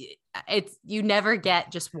like, you never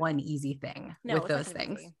get just one easy thing with those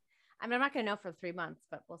things. Easy. I mean, I'm not going to know for 3 months,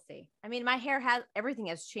 but we'll see. I mean, my hair everything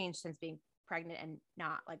has changed since being pregnant, and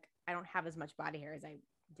not like, I don't have as much body hair as I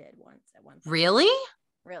did at once. Really?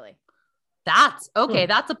 Really? That's okay.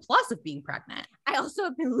 That's a plus of being pregnant. I also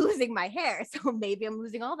have been losing my hair. So maybe I'm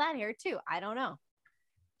losing all that hair too. I don't know.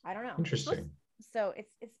 Interesting. So it's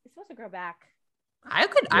supposed to grow back. I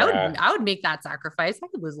would make that sacrifice. I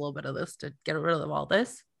could lose a little bit of this to get rid of all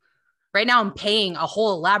this. Right now I'm paying a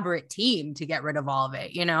whole elaborate team to get rid of all of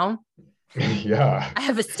it, you know? Yeah. I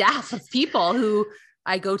have a staff of people who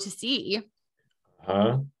I go to see.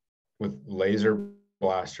 With laser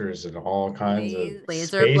blasters and all kinds of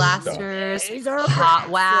laser blasters, hot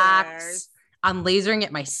wax. I'm lasering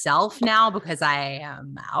it myself now because I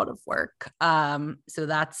am out of work. So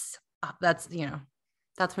that's that's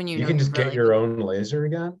when you can just get your own laser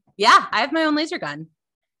gun. Yeah, I have my own laser gun.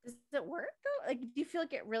 Does it work though? Like, do you feel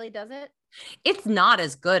like it really does it? It's not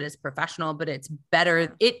as good as professional, but it's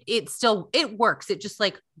better. It still works. It just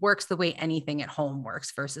like works the way anything at home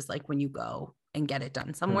works versus like when you go and get it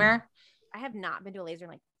done somewhere. I have not been to a laser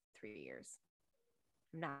in like 3 years.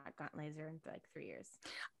 I've not gotten laser in like 3 years.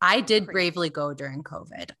 I did bravely go during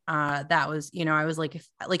COVID. That was, I was like,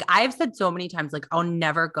 I've said so many times, like, I'll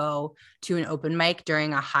never go to an open mic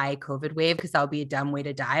during a high COVID wave because that would be a dumb way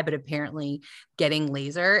to die. But apparently getting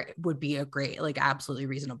laser would be a great, like, absolutely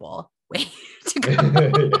reasonable way to go.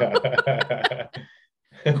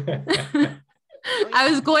 I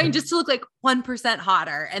was going just to look like 1%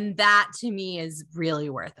 hotter. And that to me is really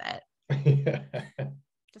worth it.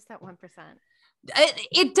 Just that 1%.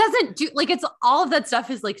 It doesn't do like, it's all of that stuff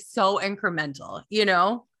is like so incremental,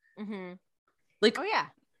 Mm-hmm. Like, oh yeah,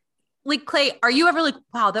 like Clay, are you ever like,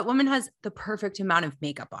 wow, that woman has the perfect amount of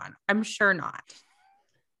makeup on? I'm sure not.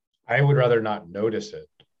 I would rather not notice it.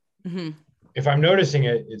 Mhm. If I'm noticing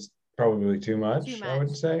it, it's probably too much. Too I would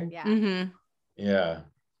much. say. Yeah. Mhm. Yeah.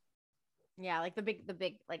 Yeah. Like the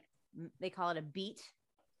big, like they call it a beat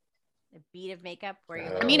of makeup where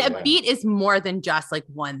you. I mean, Oh, a yeah. beat is more than just like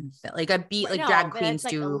one thing. Like a beat, But like no, drag but queens it's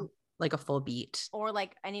like do like a full beat. or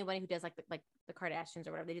like anyone who does like the Kardashians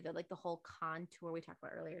or whatever, they do like the whole contour we talked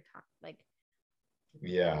about earlier. The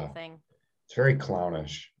Yeah. whole thing. It's very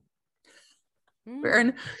clownish.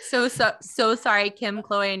 We're so sorry, Kim,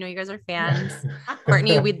 Chloe. I know you guys are fans.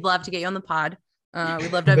 Courtney, we'd love to get you on the pod.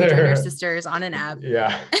 We'd love to have you join your sisters on an app.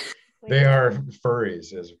 Yeah. They are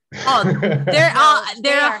furries. Oh, they're No, they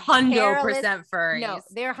they're are 100% furries. No,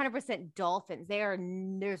 they're 100% dolphins.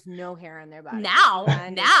 There's no hair on their body. Now,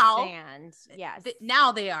 yes.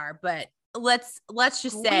 Now they are, but let's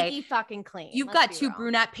just Squeaky say fucking clean. you've Let's got be two real.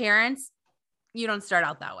 brunette parents. You don't start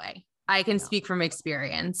out that way. I can speak from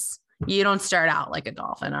experience. You don't start out like a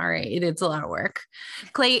dolphin. All right. It's a lot of work.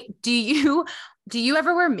 Clay, do you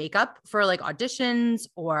ever wear makeup for like auditions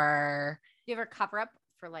or Do you ever cover up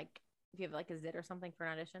for like if you have like a zit or something for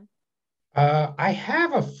an audition? I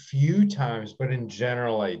have a few times, but in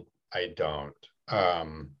general, I don't.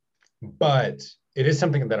 But it is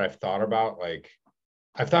something that I've thought about. Like,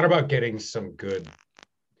 I've thought about getting some good,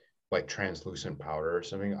 like translucent powder or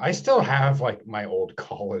something. I still have like my old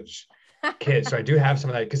college kit, so I do have some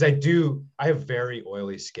of that because I have very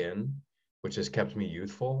oily skin, which has kept me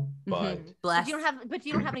youthful. But bless? But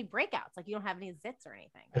you don't have any breakouts. Like you don't have any zits or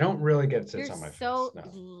anything. I don't really get zits You're on my so face.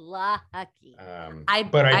 No. lucky. I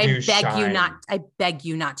beg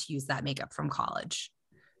you not to use that makeup from college.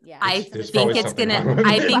 Yeah, I There's think probably it's something gonna wrong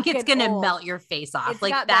with it. Fucking old. melt your face off. It's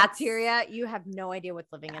Like got that's bacteria. You have no idea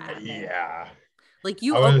what's living in that thing. Yeah. like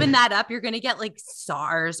you I was- open that up, you're gonna get like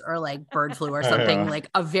SARS or like bird flu or something, like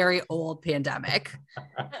a very old pandemic.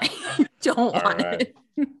 You don't All want right.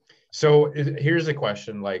 it. So here's a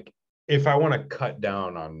question: like, if I want to cut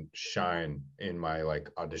down on shine in my like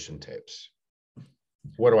audition tapes,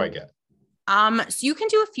 what do I get? So you can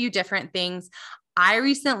do a few different things. I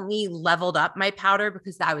recently leveled up my powder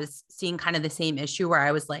because I was seeing kind of the same issue where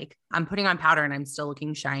I was like, I'm putting on powder and I'm still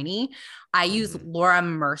looking shiny. I use Laura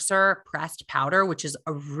Mercer pressed powder, which is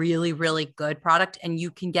a really, really good product. And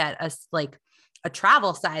you can get a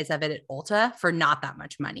travel size of it at Ulta for not that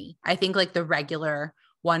much money. I think like the regular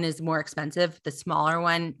one is more expensive. The smaller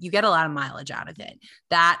one, you get a lot of mileage out of it.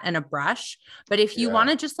 That and a brush. But if you want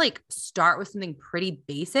to just like start with something pretty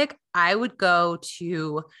basic, I would go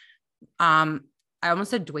to, I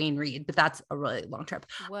almost said Dwayne Reed, but that's a really long trip.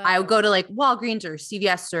 Whoa. I would go to like Walgreens or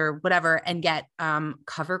CVS or whatever and get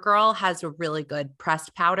CoverGirl has a really good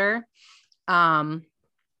pressed powder. So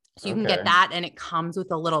you can get that and it comes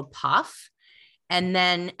with a little puff. And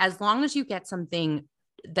then as long as you get something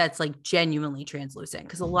that's like genuinely translucent,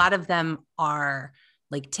 because a lot of them are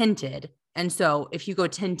like tinted. And so if you go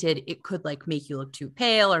tinted, it could like make you look too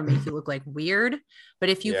pale or make you look like weird. But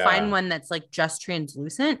if you find one that's like just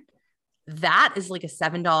translucent, that is like a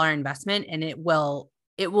 $7 investment and it will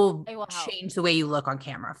change the way you look on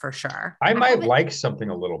camera for sure. I might like something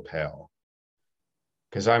a little pale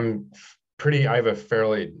because I have a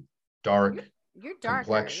fairly dark You're darker.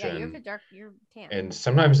 complexion. Yeah, you're tan. And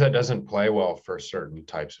sometimes that doesn't play well for certain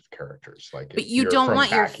types of characters. Like, but if you you're don't from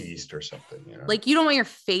want back east or something, you know? Like you don't want your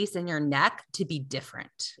face and your neck to be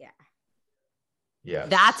different. Yeah.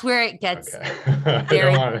 That's where it gets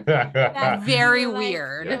very, very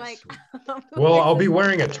weird. Yes. Well, I'll be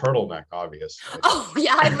wearing a turtleneck, obviously. Oh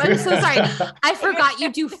yeah, I'm so sorry. I forgot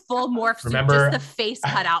you do full morph suit, Remember- just the face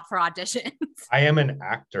cut out for auditions. I am an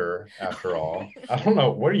actor after all. I don't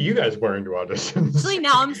know. What are you guys wearing to auditions? Actually,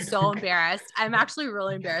 now I'm so embarrassed. I'm actually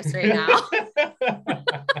really embarrassed right now.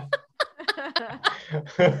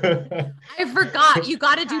 I forgot you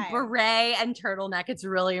got to do Okay. beret and turtleneck. It's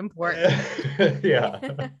really important. Yeah.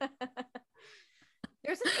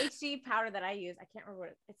 There's an HD powder that I use. I can't remember what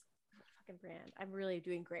it's a fucking brand. I'm really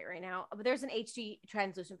doing great right now. But there's an HD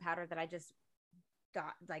translucent powder that I just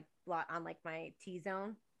got like on like my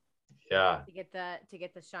T-zone Yeah. to get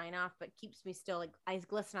the shine off, but keeps me still like eyes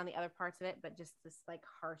glisten on the other parts of it, but just this like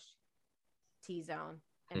harsh T-zone.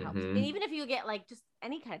 It helps. Mhm. And even if you get like just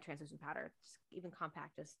any kind of translucent powder, just even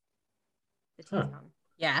compact, just the T-zone.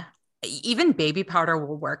 Yeah. Even baby powder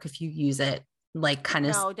will work if you use it like kind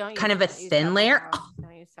of No, don't use kind of a don't use thin Selfie layer. Power.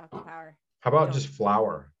 Don't use Selfie Power. How about Don't. just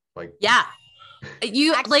flour? Like, Yeah.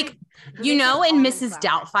 You Actually, like, they you know, said in almond Mrs.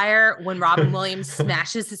 flour. Doubtfire, when Robin Williams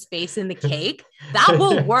smashes his face in the cake, that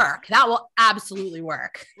will work. That will absolutely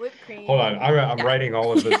work. Whipped cream. hold on. I'm Yeah. writing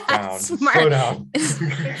all of this Yeah, down. smart. Slow down.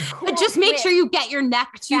 But just make sure you get your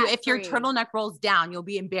neck too. If your Fat-free. turtleneck rolls down, you'll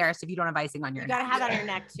be embarrassed if you don't have icing on your You neck. gotta have it on your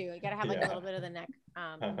neck too. You gotta have like Yeah. a little bit of the neck.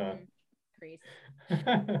 Crease.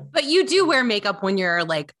 But you do wear makeup when you're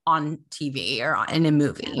like on TV or in a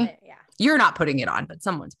movie. Yeah. You're not putting it on, but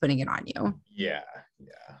someone's putting it on you. Yeah.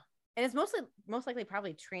 And it's most likely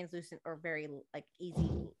probably translucent or very like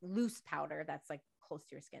easy loose powder that's like close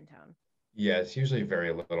to your skin tone. Yeah, it's usually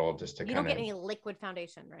very little just to You don't get any liquid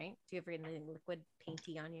foundation, right? Do you ever get anything liquid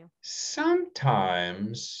painty on you?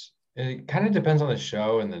 Sometimes it kind of depends on the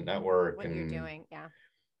show and the network What you're doing, yeah.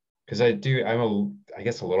 Because I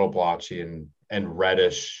guess a little blotchy and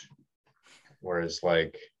reddish, whereas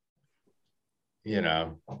like, you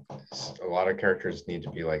know, a lot of characters need to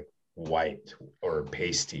be like white or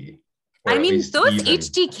pasty. I mean, those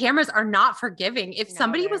HD cameras are not forgiving. If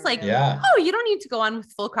somebody was like, oh, you don't need to go on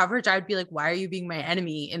with full coverage, I would be like, why are you being my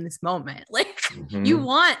enemy in this moment? Like you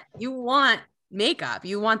want makeup.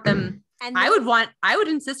 You want them. And I would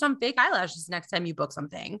insist on fake eyelashes next time you book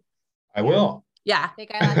something. I will. Yeah.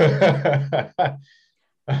 Fake eyelashes.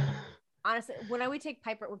 Honestly, when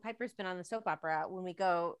Piper's been on the soap opera, when we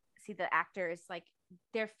go see the actors, like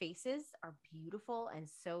their faces are beautiful and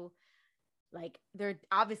so like they're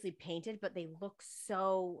obviously painted, but they look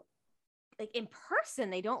so like in person,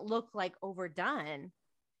 they don't look like overdone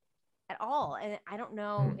at all. And I don't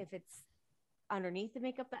know if it's underneath the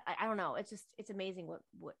makeup. I don't know. It's amazing what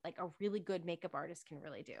like a really good makeup artist can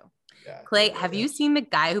really do. Yeah, Clay, have you seen the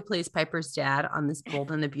guy who plays Piper's dad on this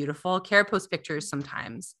Bold and the Beautiful? Kara posts pictures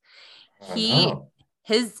sometimes.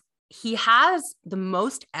 He has the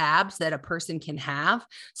most abs that a person can have.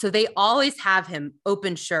 So they always have him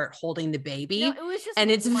open shirt holding the baby. No, it was just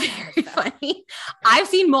it's very funny. I've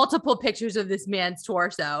seen multiple pictures of this man's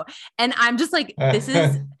torso and I'm just like, this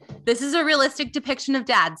is a realistic depiction of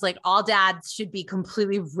dads. Like all dads should be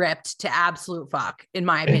completely ripped to absolute fuck, in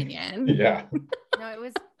my opinion. Yeah. No, it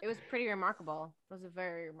was pretty remarkable. It was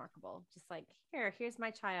very remarkable. Just like, here's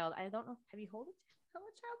my child. I don't know. Have you held a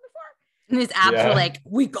child before? And his abs were like,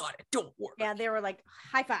 we got it. Don't worry. Yeah, they were like,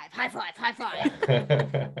 high five.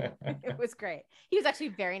 It was great. He was actually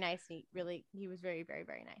very nice. He was very, very,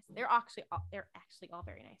 very nice. They're actually all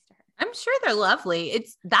very nice to her. I'm sure they're lovely.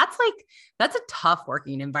 That's a tough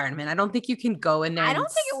working environment. I don't think you can go in there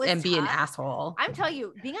and be an asshole. I'm telling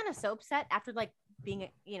you, being on a soap set after like being,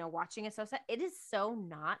 watching a soap set, it is so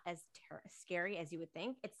not as scary as you would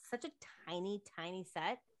think. It's such a tiny, tiny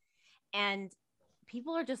set. And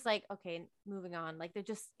people are just like, okay, moving on. Like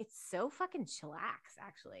it's so fucking chillax,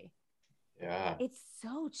 actually. Yeah. It's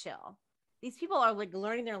so chill. These people are like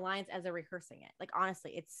learning their lines as they're rehearsing it. Like,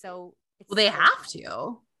 honestly, they have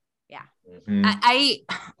to. Yeah. Mm-hmm.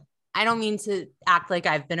 I don't mean to act like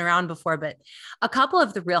I've been around before, but a couple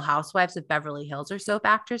of the Real Housewives of Beverly Hills are soap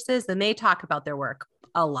actresses and they talk about their work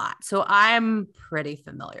a lot. So I'm pretty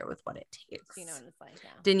familiar with what it takes. You know what it's like.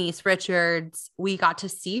 Yeah. Denise Richards, we got to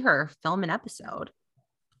see her film an episode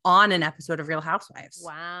of Real Housewives.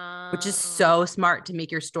 Wow. Which is so smart to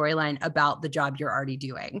make your storyline about the job you're already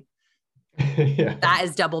doing. Yeah. That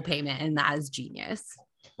is double payment and that is genius.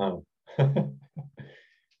 Oh.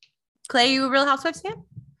 Clay, you a Real Housewives fan?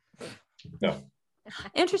 No.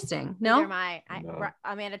 Interesting. No? No.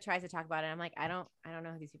 Amanda tries to talk about it. I'm like, I don't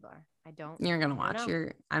know who these people are. I don't. You're going to watch.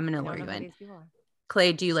 I'm going to lure you in. These people are.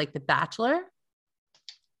 Clay, do you like The Bachelor?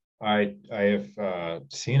 I have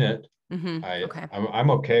seen it. Mm-hmm. Okay.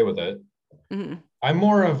 I'm okay with it. Mm-hmm. I'm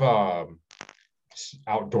more of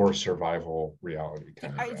outdoor survival reality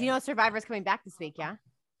kind of. Do you know Survivor's coming back this week? Yeah.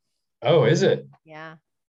 Oh, is it? Yeah.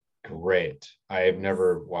 Great. I have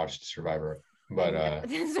never watched Survivor, but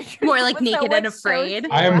more like Naked and Afraid.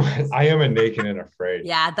 I am a Naked and Afraid.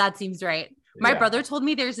 Yeah, that seems right. My brother told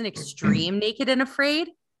me there's an extreme Naked and Afraid.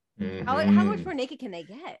 Mm-hmm. How much more naked can they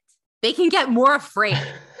get? They can get more afraid.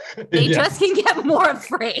 They just can get more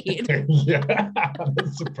afraid. Yeah,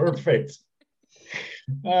 that's perfect.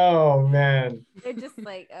 Oh man. They're just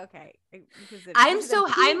like, okay. I'm so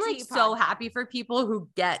happy for people who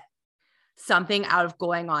get something out of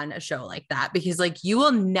going on a show like that, because like you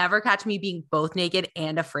will never catch me being both naked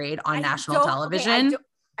and afraid on national television. Okay,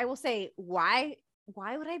 I will say, why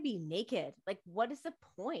would I be naked? Like, what is the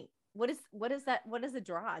point? What is that? What is the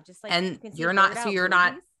draw? Just like, and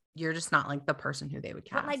you're just not like the person who they would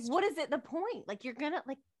cast. But like, what is it? The point? Like, you're gonna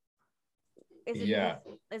like, is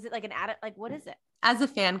it like an addict? Like, what is it? As a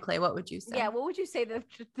fan, Clay, what would you say? Yeah, what would you say the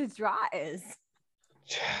draw is?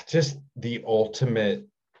 Just the ultimate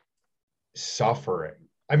suffering.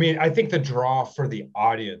 I mean, I think the draw for the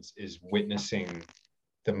audience is witnessing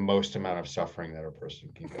the most amount of suffering that a person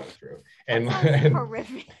can go through. And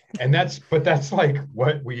horrific. And that's like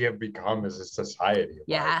what we have become as a society.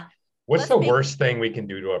 Yeah. What's the worst thing we can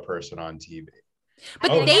do to a person on TV?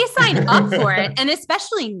 But they sign up for it. And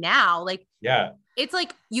especially now, like, yeah, It's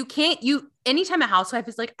like, anytime a housewife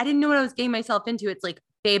is like, I didn't know what I was getting myself into. It's like,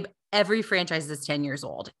 babe, every franchise is 10 years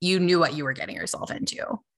old. You knew what you were getting yourself into.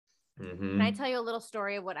 Mm-hmm. Can I tell you a little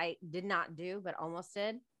story of what I did not do, but almost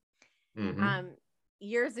did? Mm-hmm.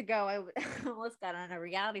 Years ago, I almost got on a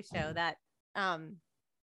reality show that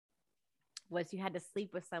was you had to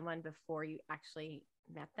sleep with someone before you actually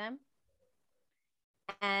met them.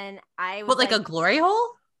 And I was like a glory hole?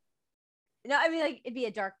 No, I mean, like, it'd be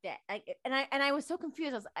a dark day. And I was so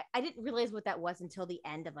confused. I didn't realize what that was until the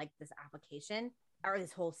end of like this application or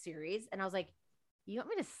this whole series. And I was like, you want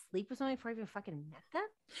me to sleep with someone before I even fucking met them?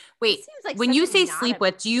 Wait, seems like when you say sleep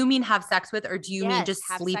with, do you mean have sex with, or do you mean just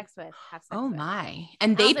have sleep? Sex with, have sex oh with. my.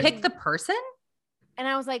 And they pick the person? And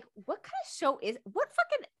I was like, what kind of show what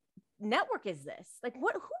fucking network is this? Like, who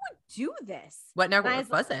would do this? What network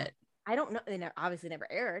was it? I don't know. They obviously never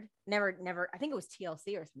aired. Never. I think it was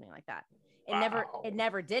TLC or something like that. It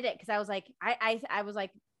never did it. Cause I was like, I was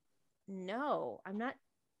like, no, I'm not.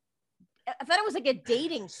 I thought it was like a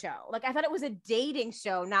dating show. Like, I thought it was a dating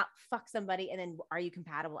show, not fuck somebody. And then are you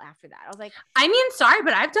compatible after that? I was like, I mean, sorry,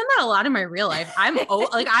 but I've done that a lot in my real life. I'm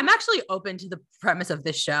actually open to the premise of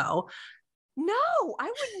this show. No, I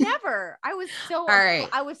would never. I was so, right.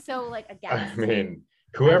 I was so like against. I mean,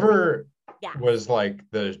 whoever was like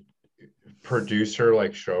the producer,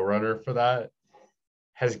 like showrunner for that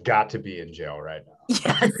has got to be in jail right now.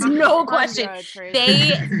 Yes, no question.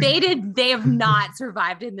 They have not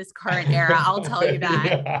survived in this current era. I'll tell you that.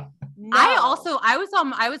 Yeah. No.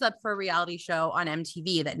 I was up for a reality show on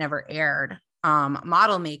MTV that never aired.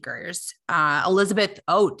 Model Makers. Elizabeth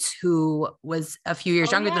Oates, who was a few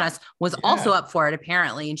years younger than us, was also up for it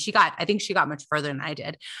apparently, and I think she got much further than I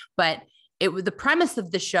did. But the premise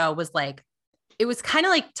of the show was like, it was kind of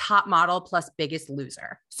like Top Model plus Biggest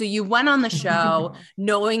Loser. So you went on the show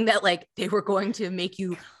knowing that like they were going to make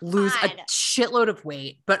you lose a shitload of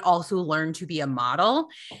weight, but also learn to be a model.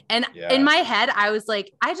 And in my head, I was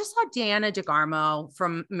like, I just saw Diana DeGarmo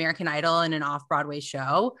from American Idol in an off-Broadway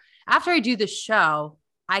show. After I do the show,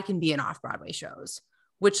 I can be in off-Broadway shows,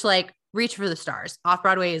 which like reach for the stars.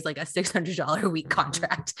 Off-Broadway is like a $600 a week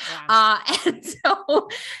contract. Yeah. And so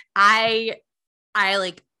I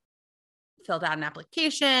like filled out an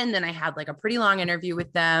application. Then I had like a pretty long interview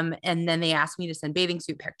with them. And then they asked me to send bathing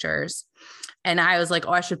suit pictures. And I was like,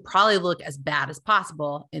 oh, I should probably look as bad as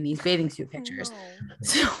possible in these bathing suit pictures. No.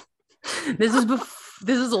 So this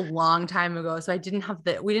is a long time ago. So we didn't have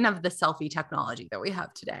the selfie technology that we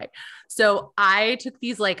have today. So I took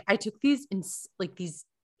these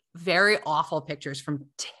very awful pictures from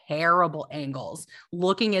terrible angles,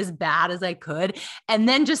 looking as bad as I could, and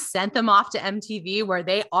then just sent them off to MTV, where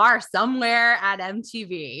they are somewhere at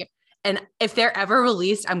MTV. And if they're ever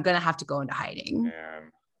released, I'm going to have to go into hiding.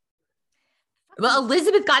 Man. Well,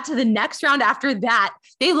 Elizabeth got to the next round after that.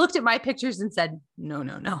 They looked at my pictures and said,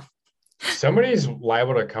 no. Somebody's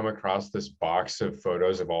liable to come across this box of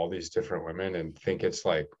photos of all these different women and think it's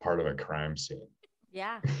like part of a crime scene.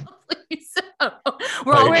 Yeah.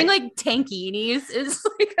 We're all wearing like tankinis. It's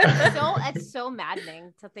like it's so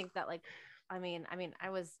maddening to think that like, I mean, I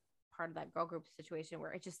was part of that girl group situation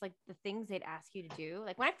where it's just like the things they'd ask you to do.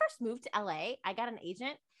 Like when I first moved to LA, I got an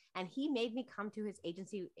agent and he made me come to his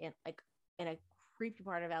agency in a creepy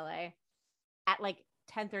part of LA at like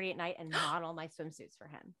 10:30 at night and model my swimsuits for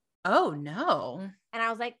him. Oh no. And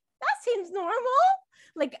I was like, that seems normal.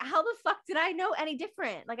 Like, how the fuck did I know any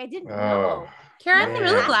different? Like, I didn't know. Karen, I'm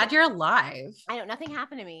really glad you're alive. I know nothing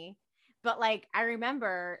happened to me, but like, I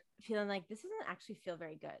remember feeling like this doesn't actually feel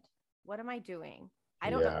very good. What am I doing? I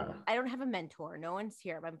don't know. I don't have a mentor. No one's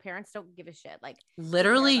here. My parents don't give a shit. Like,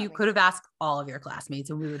 literally, you could have asked all of your classmates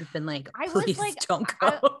and we would have been like, please don't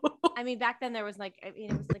go. I mean, back then there was like, I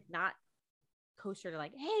mean, it was like not kosher to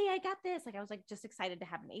like, hey, I got this. Like, I was like just excited to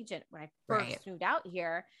have an agent when I first moved out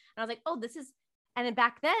here. And I was like, oh, this is, and then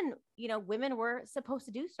back then, you know, women were supposed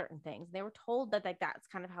to do certain things. They were told that like, that's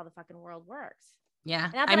kind of how the fucking world works. Yeah.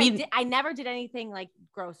 I mean, I never did anything like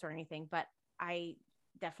gross or anything, but I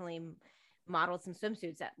definitely modeled some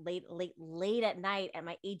swimsuits at late at night at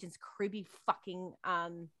my agent's creepy fucking,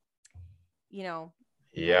 you know.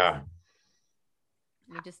 Yeah.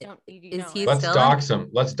 You just don't. Let's dox him.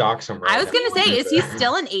 Let's dox him. Right, I was going to say, is he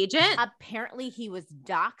still an agent? Apparently he was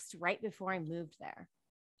doxed right before I moved there.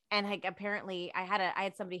 And like, apparently I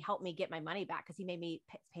had somebody help me get my money back because he made me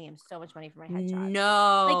pay him so much money for my headshot.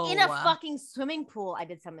 No. Like in a fucking swimming pool, I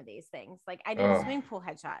did some of these things. Like I did a swimming pool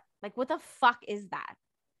headshot. Like what the fuck is that?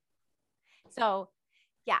 So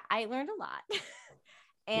yeah, I learned a lot.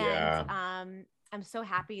 And I'm so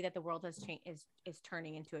happy that the world has changed, is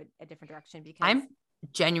turning into a different direction because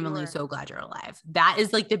genuinely Sure. so glad you're alive. That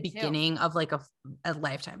is like the Me too. beginning of like a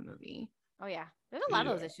Lifetime movie. Oh yeah, there's a lot of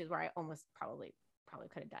Yeah. those issues where I almost probably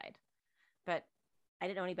could have died, but I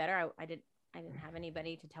didn't know any better. I didn't have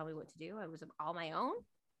anybody to tell me what to do. I was all my own.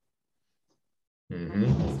 Mhm.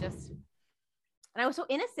 It was just, and I was so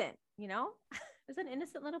innocent, you know. I was an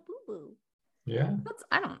innocent little boo boo. Yeah.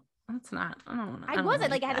 I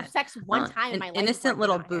wasn't like I had sex one time in my life. Innocent before I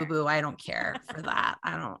little came out boo here. boo. I don't care for that.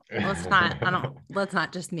 Let's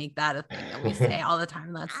not just make that a thing that we say all the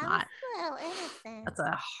time. That's not, so innocent. that's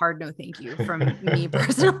a hard no thank you from me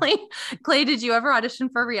personally. Clay, did you ever audition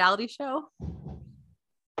for a reality show?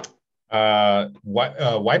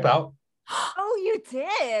 Wipeout. Oh, you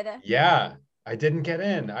did. Yeah, I didn't get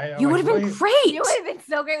in. You would have been great. You would have been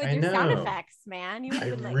so great with I your sound know. effects, man. You would I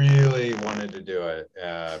have been like, really wanted to do it,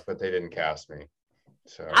 but they didn't cast me.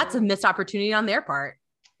 So That's a missed opportunity on their part.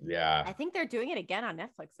 yeah, I think they're doing it again on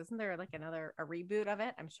Netflix. Isn't there like a reboot of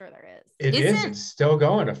it? I'm sure there is. it is. Isn't- It's still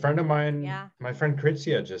going. A friend of mine, Yeah. my friend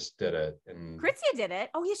Kritzia just did it. And Kritzia did it.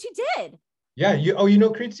 Oh, yes, she did. yeah, you know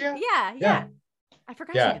Kritzia? Yeah. I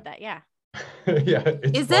forgot Yeah. she did that. Yeah. Yeah.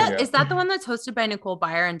 it's Is fun, that is that the one that's hosted by Nicole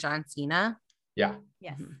Byer and John Cena? Yeah,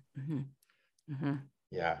 Yes. Mhm, mhm.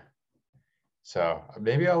 yeah. So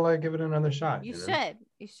maybe I'll give it another shot. You know? should.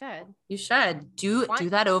 You should. You should do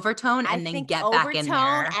that overtone I and then think get back in there.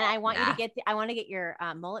 and I want you Yeah. to get. I want to get your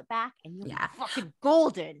mullet back, and you're Yeah. fucking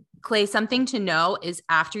golden. Clay, something to know is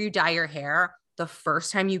after you dye your hair, the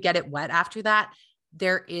first time you get it wet after that,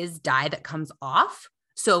 there is dye that comes off.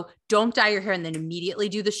 So don't dye your hair and then immediately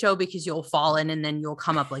do the show because you'll fall in and then you'll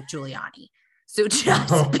come up like Giuliani. So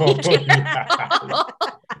just be Yeah.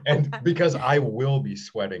 And because I will be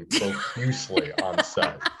sweating profusely on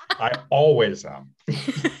set, I always am.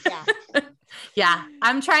 Yeah. Yeah,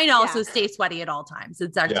 I'm trying to also Yeah. stay sweaty at all times.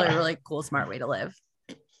 It's actually Yeah. a really cool, smart way to live.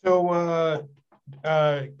 So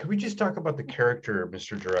could we just talk about the character,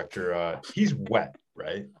 Mr. Director? He's wet,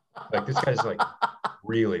 right? Like this guy's like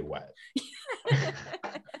really wet.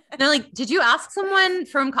 They're like, did you ask someone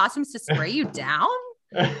from costumes to spray you down?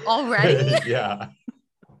 Already? Yeah.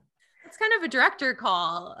 It's kind of a director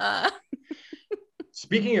call.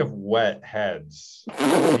 Speaking of wet heads,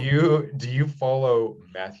 do you follow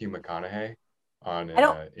Matthew McConaughey on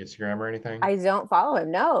Instagram or anything? I don't follow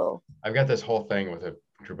him. No. I've got this whole thing with a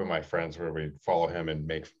group of my friends where we follow him and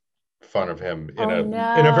make fun of him in Oh,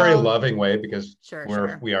 a very no. loving way because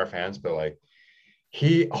Sure. we are fans, but like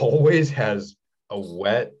he always has a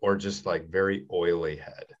wet or just like very oily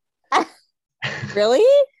head. Really?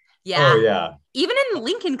 Yeah. Oh yeah. Even in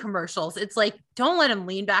Lincoln commercials, it's like, don't let him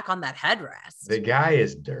lean back on that headrest. The guy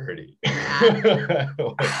is dirty. Yeah.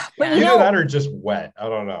 But Either you know, that or just wet. I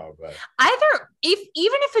don't know, but Either even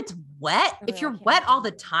if it's wet, Oh, if yeah, you're I can't wet all the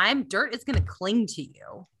imagine. time, dirt is gonna cling to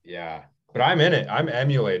you. yeah. But I'm in it. I'm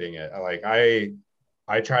emulating it. Like I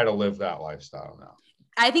try to live that lifestyle now.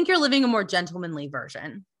 I think you're living a more gentlemanly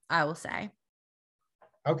version, I will say.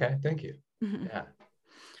 Okay, thank you. Yeah.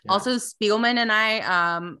 Yeah. Also, Spiegelman and I,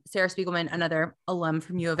 Sarah Spiegelman, another alum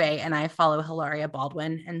from U of A, and I follow Hilaria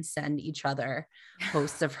Baldwin and send each other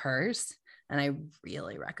posts of hers. And I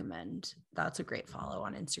really recommend. That's a great follow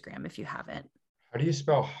on Instagram if you haven't. How do you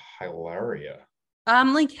spell Hilaria?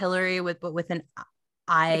 Like Hillary with an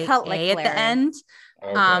I Like A at the Larry. end.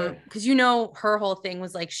 Okay. Because you know her whole thing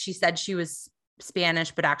was like she said she was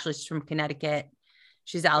Spanish, but actually she's from Connecticut.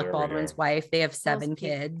 She's Alec There we Baldwin's go. wife. They have 7 cute.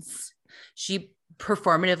 kids. She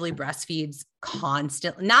performatively breastfeeds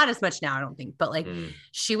constantly, not as much now, I don't think, but like Mm.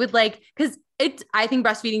 she would like, because I think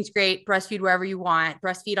breastfeeding's great. Breastfeed wherever you want,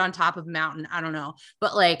 breastfeed on top of a mountain. I don't know.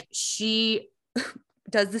 But like she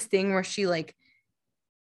does this thing where she like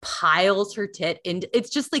piles her tit and it's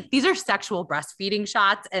just like these are sexual breastfeeding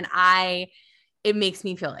shots and it makes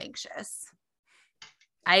me feel anxious.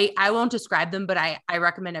 I won't describe them, but I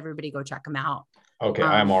recommend everybody go check them out. Okay,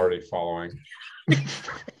 I'm already following.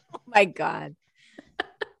 oh my God.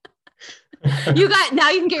 Now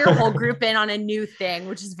you can get your whole group in on a new thing,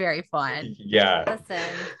 which is very fun. Yeah. Listen,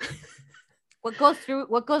 what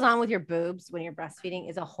goes on with your boobs when you're breastfeeding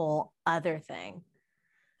is a whole other thing.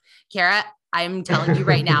 Kara, I'm telling you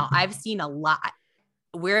right now, I've seen a lot.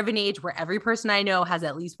 We're of an age where every person I know has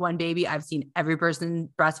at least one baby. I've seen every person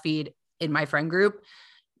breastfeed in my friend group.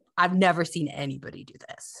 I've never seen anybody do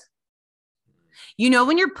this. You know,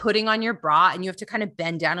 when you're putting on your bra and you have to kind of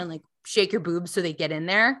bend down and like shake your boobs so they get in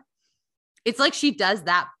there. It's like she does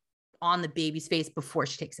that on the baby's face before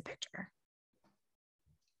she takes a picture.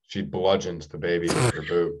 She bludgeons the baby with her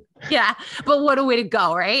boob. Yeah. But what a way to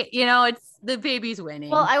go, right? You know, it's the baby's winning.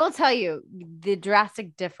 Well, I will tell you, the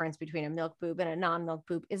drastic difference between a milk boob and a non-milk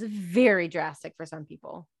boob is very drastic for some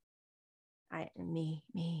people. Me.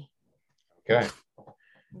 Okay.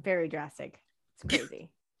 Very drastic. It's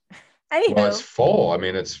crazy. Anywho, Well, it's full. I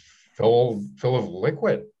mean, it's full of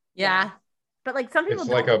liquid. Yeah. but like some people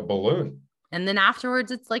It's like a balloon. And then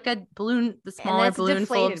afterwards, it's like a balloon, the smaller that's a balloon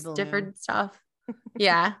full of deflated balloon. different stuff.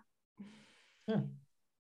 Yeah.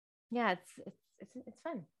 Yeah, it's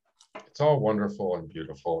fun. It's all wonderful and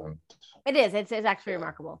beautiful, and It is. It's actually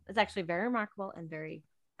remarkable. It's actually very remarkable and very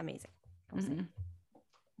amazing. Mhm.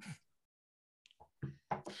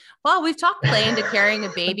 Well, we've talked play into carrying a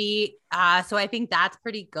baby. So I think that's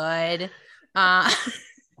pretty good.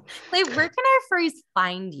 Clay, where can our furries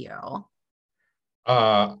find you?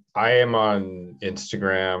 I am on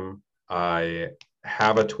Instagram. I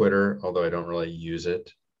have a Twitter, although I don't really use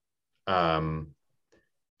it. And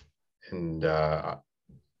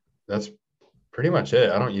that's pretty much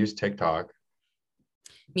it. I don't use TikTok.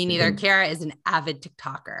 Me neither. Kara is an avid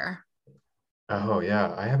TikToker. Oh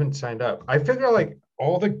yeah, I haven't signed up. I figure like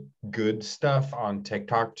all the good stuff on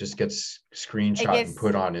TikTok just gets screenshot and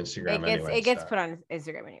put on Instagram. It gets put on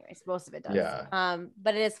Instagram anyways. Most of it does. Yeah.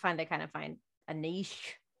 But it is fun to kind of find a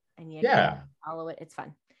niche and you follow it. It's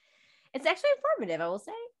fun. It's actually informative, I will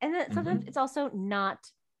say. And then sometimes it's also not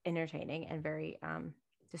entertaining and very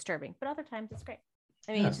disturbing, but other times it's great.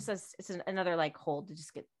 I mean, it's just another like hole to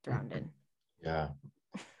just get drowned in. Yeah.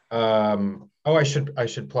 I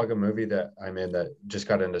should plug a movie that I'm in that just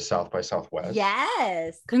got into South by Southwest.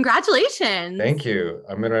 Yes. Congratulations. Thank you.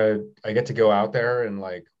 I get to go out there and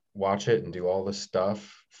like watch it and do all the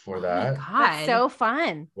stuff for that. That's so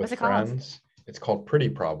fun. What's it friends. Called? It's called Pretty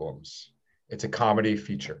Problems. It's a comedy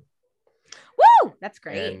feature. Woo! That's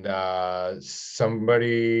great. And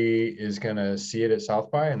somebody is gonna see it at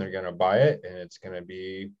South by and they're gonna buy it and it's gonna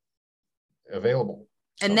be available.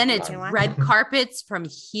 And then it's red carpets from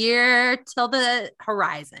here till the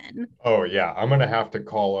horizon. Oh yeah, I'm gonna have to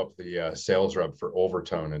call up the sales rep for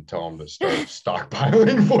Overtone and tell them to start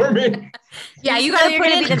stockpiling for me. Yeah, you gotta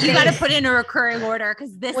put in a recurring order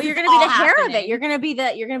because this. Well, you're gonna be the hair of it. You're gonna be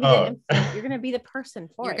the person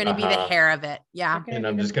for it. You're it. gonna be the hair of it. Yeah. And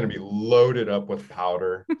I'm just gonna be loaded up with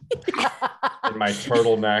powder in my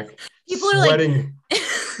turtleneck. People sweating. Are like.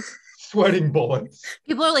 Sweating bullets.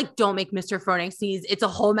 People are like, don't make Mr. Froning sneeze. It's a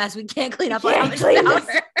whole mess. We can't clean up on how much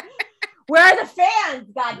powder. Where are the fans?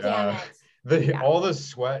 God damn it. All the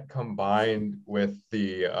sweat combined with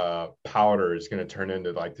the powder is going to turn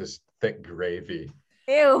into like this thick gravy.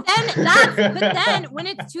 Ew. But then when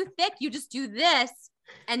it's too thick, you just do this.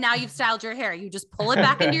 And now you've styled your hair. You just pull it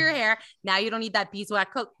back into your hair. Now you don't need that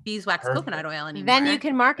beeswax coconut oil anymore. Then you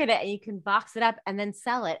can market it and you can box it up and then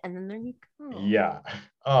sell it. And then there you go. Yeah.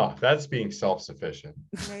 Oh, that's being self-sufficient.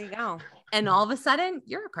 There you go. And all of a sudden,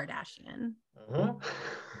 you're a Kardashian. Uh-huh.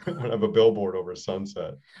 I have a billboard over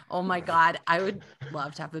Sunset. Oh my God. I would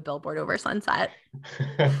love to have a billboard over Sunset.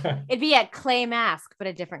 It'd be a clay mask, but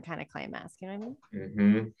a different kind of clay mask. You know what I mean?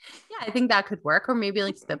 Mm-hmm. Yeah, I think that could work. Or maybe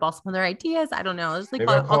like spitball some other ideas. I don't know. It's like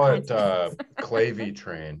maybe I'll call it Clavy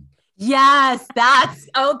Train. Yes, that's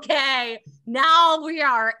okay. Now we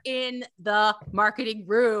are in the marketing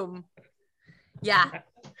room. Yeah.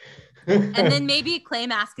 And then maybe clay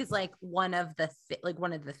mask is like one of the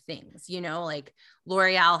things, you know, like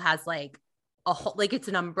L'Oreal has like a whole, like it's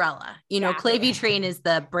an umbrella, you know, Clavy Train is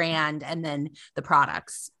the brand and then the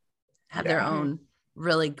products have their own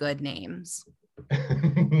really good names.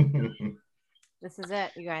 This is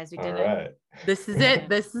it, you guys. We did it. This is it.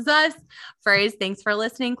 This is us. Furries, thanks for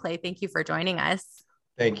listening. Clay, thank you for joining us.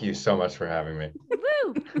 Thank you so much for having me.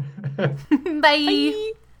 Woo.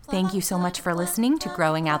 Bye. Thank you so much for listening to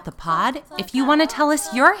Growing Out the Pod. If you want to tell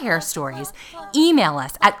us your hair stories, email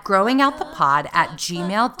us at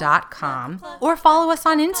growingoutthepod@gmail.com or follow us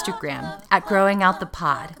on Instagram at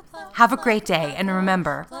growingoutthepod. Have a great day, and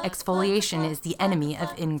remember, exfoliation is the enemy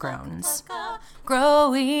of ingrowns.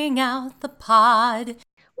 Growing out the pod.